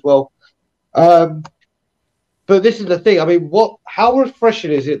good as well. But this is the thing. I mean, how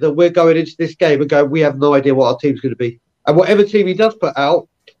refreshing is it that we're going into this game and going, we have no idea what our team's going to be. And whatever team he does put out,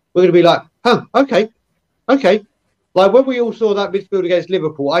 we're going to be like, okay. Like when we all saw that midfield against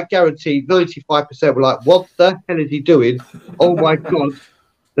Liverpool, I guarantee 95% were like, what the hell is he doing? Oh my God.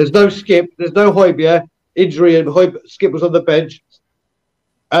 There's no Skip, there's no Højbjerg, injury, and Skip was on the bench.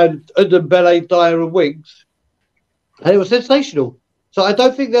 And Dembele, Dyer and Winks. And it was sensational. So I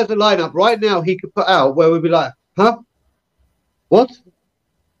don't think there's a lineup right now he could put out where we'd be like, what?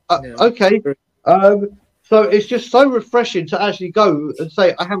 Okay. So it's just so refreshing to actually go and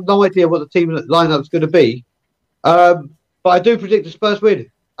say, I have no idea what the team lineup is going to be. But I do predict the Spurs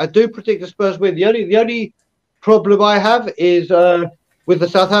win. The only problem I have is with the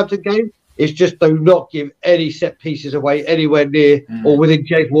Southampton game is just do not give any set pieces away anywhere near or within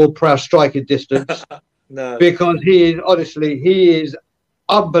James Ward-Prowse striking distance. No. Because he is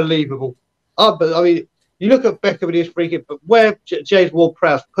unbelievable. I mean, you look at Beckham and his free kick, but where James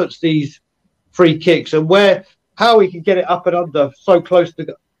Ward-Prowse puts these free kicks and how he can get it up and under so close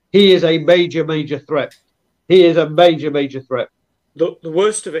to, he is a major threat. He is a major threat. The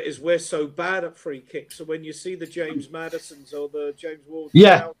worst of it is we're so bad at free kicks. So when you see the James Maddisons or the James Ward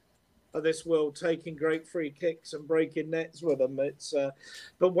of this world taking great free kicks and breaking nets with them, it's.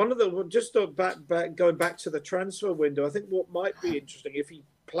 But one of the just going back to the transfer window, I think what might be interesting if he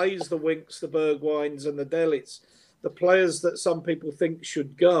plays the Winks, the Bergwines, and the Delits, the players that some people think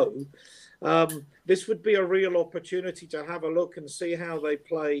should go. This would be a real opportunity to have a look and see how they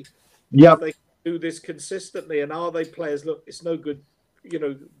play. Yeah, they do this consistently, and are they players? Look, it's no good,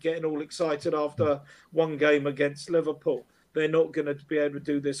 getting all excited after one game against Liverpool. They're not going to be able to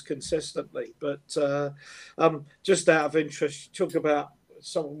do this consistently. But just out of interest, talk about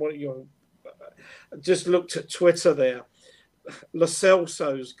someone. Just looked at Twitter there. Lo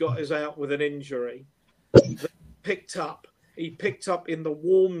Celso's is out with an injury. He picked up in the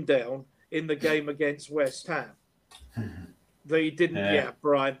warm down in the game against West Ham. He didn't.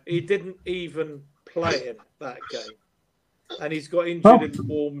 Brian. He didn't even play in that game, and he's got injured in the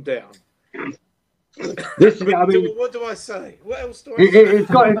warm down. What do I say? What else do I say?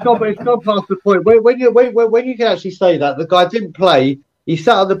 It's gone past the point. When you can actually say that the guy didn't play, he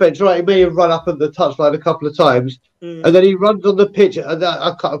sat on the bench. Right, he may have run up at the touchline a couple of times, and then he runs on the pitch.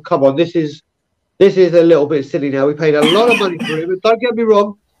 Come on, this is a little bit silly. Now we paid a lot of money for him. And don't get me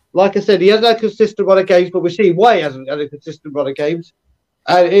wrong. Like I said, he hasn't had a consistent run of games, but we're seeing why he hasn't had a consistent run of games.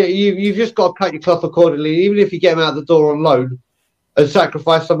 And you've just got to cut your cloth accordingly, even if you get him out the door on loan and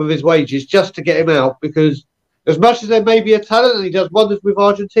sacrifice some of his wages just to get him out, because as much as there may be a talent and he does wonders with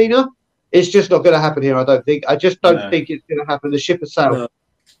Argentina, it's just not going to happen here, I don't think. I just don't think it's going to happen. The ship has sailed. No.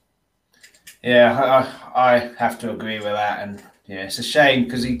 Yeah, I have to agree with that. And yeah, it's a shame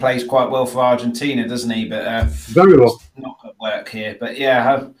because he plays quite well for Argentina, doesn't he? But very well. Not going to work here. But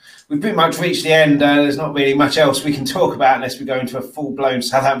yeah, we've pretty much reached the end. There's not really much else we can talk about unless we go into a full-blown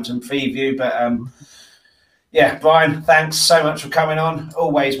Southampton preview. But yeah, Brian, thanks so much for coming on.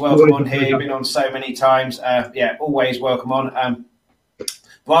 Always welcome on here. You've been on so many times. Always welcome on.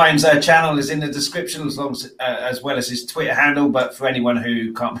 Brian's channel is in the description as well as his Twitter handle. But for anyone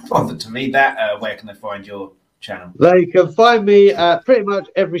who can't be bothered to read that, where can they find your channel? They can find me pretty much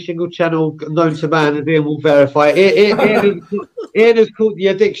every single channel known to man, and Ian will verify. Ian has called The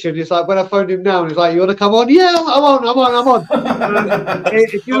Addiction. It's like when I phoned him now, and he's like, "You want to come on?" Yeah, I'm on.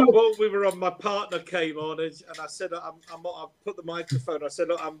 While we were on, my partner came on, and I said, I put the microphone. I said,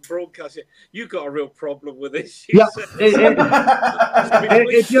 "Look, I'm broadcasting. You've got a real problem with this." Yeah.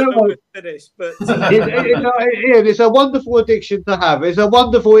 It's a wonderful addiction to have. It's a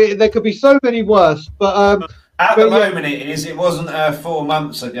wonderful. There could be so many worse, but. At the moment, it is. It wasn't 4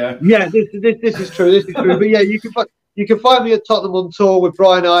 months ago. Yeah, this is true. This is true. But yeah, you can find me at Tottenham on tour with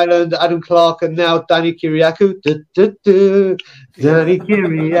Brian Ireland, Adam Clark, and now Danny Kiriakou. Danny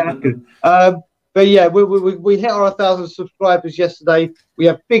Kiriakou. But yeah, we hit our 1,000 subscribers yesterday. We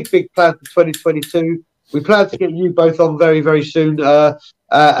have big plans for 2022. We plan to get you both on very, very soon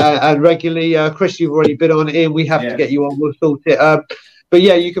and regularly. Chris, you've already been on. Ian, we have to get you on. We'll sort it. But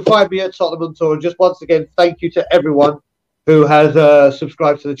yeah, you can find me at Tottenham on Tour. And just once again, thank you to everyone who has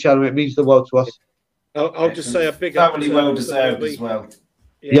subscribed to the channel. It means the world to us. I'll just say a big up to well deserved as well.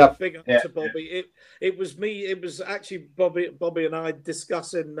 Yeah, big up to Bobby. It was me. It was actually Bobby and I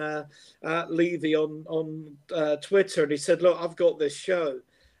discussing Levy on Twitter, and he said, "Look, I've got this show.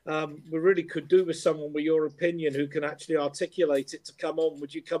 We really could do with someone with your opinion who can actually articulate it to come on.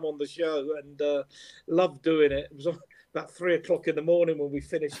 Would you come on the show?" And love doing it. It was about 3 o'clock in the morning when we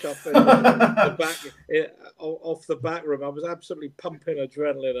finished up in off the back room. I was absolutely pumping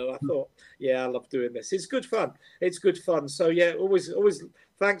adrenaline, and I thought, yeah, I love doing this. It's good fun. So yeah, always.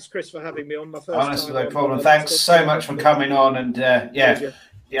 Thanks, Chris, for having me on my first time. No problem. Thanks so much for coming on, and you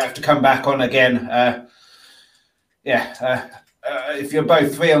have to come back on again. If you're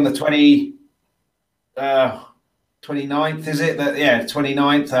both free on the 29th, is it?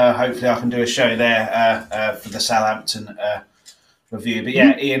 29th. Hopefully I can do a show there for the Southampton review. But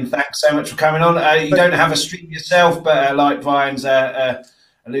yeah, Ian, thanks so much for coming on. You don't have a stream yourself, but like Brian's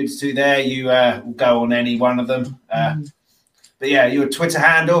alluded to there, you will go on any one of them. But yeah, your Twitter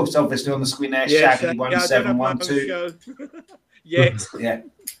handle is obviously on the screen there, Shaggy1712. Yet. Yeah.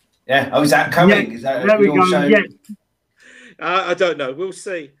 Oh, is that coming? Is that your show? Yeah. I don't know. We'll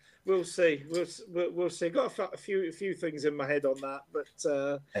see. We'll see. Got a few things in my head on that, but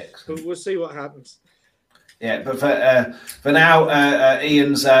we'll see what happens. Yeah, but for now,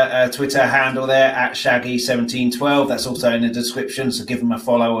 Ian's Twitter handle there at Shaggy1712. That's also in the description, so give him a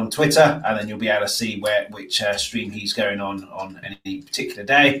follow on Twitter, and then you'll be able to see which stream he's going on any particular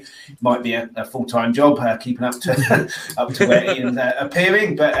day. Might be a full-time job keeping up to where Ian's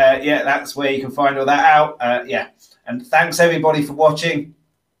appearing, but yeah, that's where you can find all that out. Yeah, and thanks everybody for watching.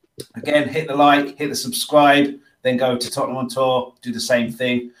 Again, hit the like, hit the subscribe, then go to Tottenham on Tour, do the same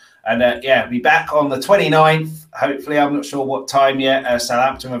thing. And yeah, be back on the 29th. Hopefully, I'm not sure what time yet.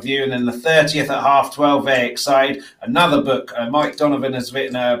 Southampton review, and then the 30th at 12:30. Very excited. Another book. Mike Donovan has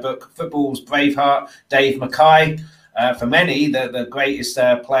written a book, Football's Braveheart. Dave Mackay, for many, the greatest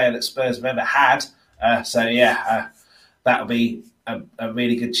player that Spurs have ever had. So yeah, that'll be a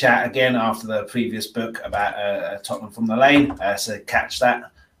really good chat again after the previous book about Tottenham from the Lane. So catch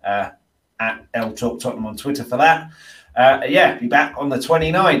that at L Talk Tottenham on Twitter for that. Yeah, be back on the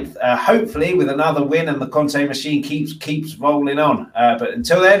 29th, hopefully with another win, and the Conte machine keeps rolling on. But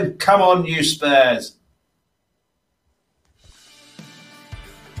until then, come on, you Spurs.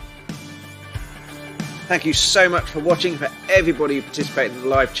 Thank you so much for watching, for everybody who participated in the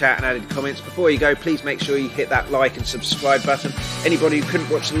live chat and added comments. Before you go, please make sure you hit that like and subscribe button. Anybody who couldn't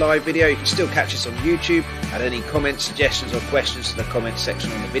watch the live video, you can still catch us on YouTube. Add any comments, suggestions or questions to the comments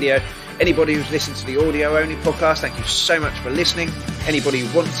section on the video. Anybody who's listened to the audio-only podcast, thank you so much for listening. Anybody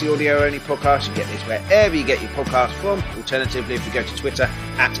who wants the audio-only podcast, you get this wherever you get your podcast from. Alternatively, if you go to Twitter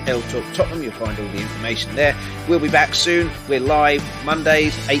at LTalkTottenham, you'll find all the information there. We'll be back soon. We're live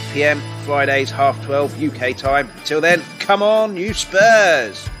Mondays, 8 PM, Fridays, 12:30 UK time. Until then, come on, you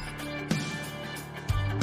Spurs!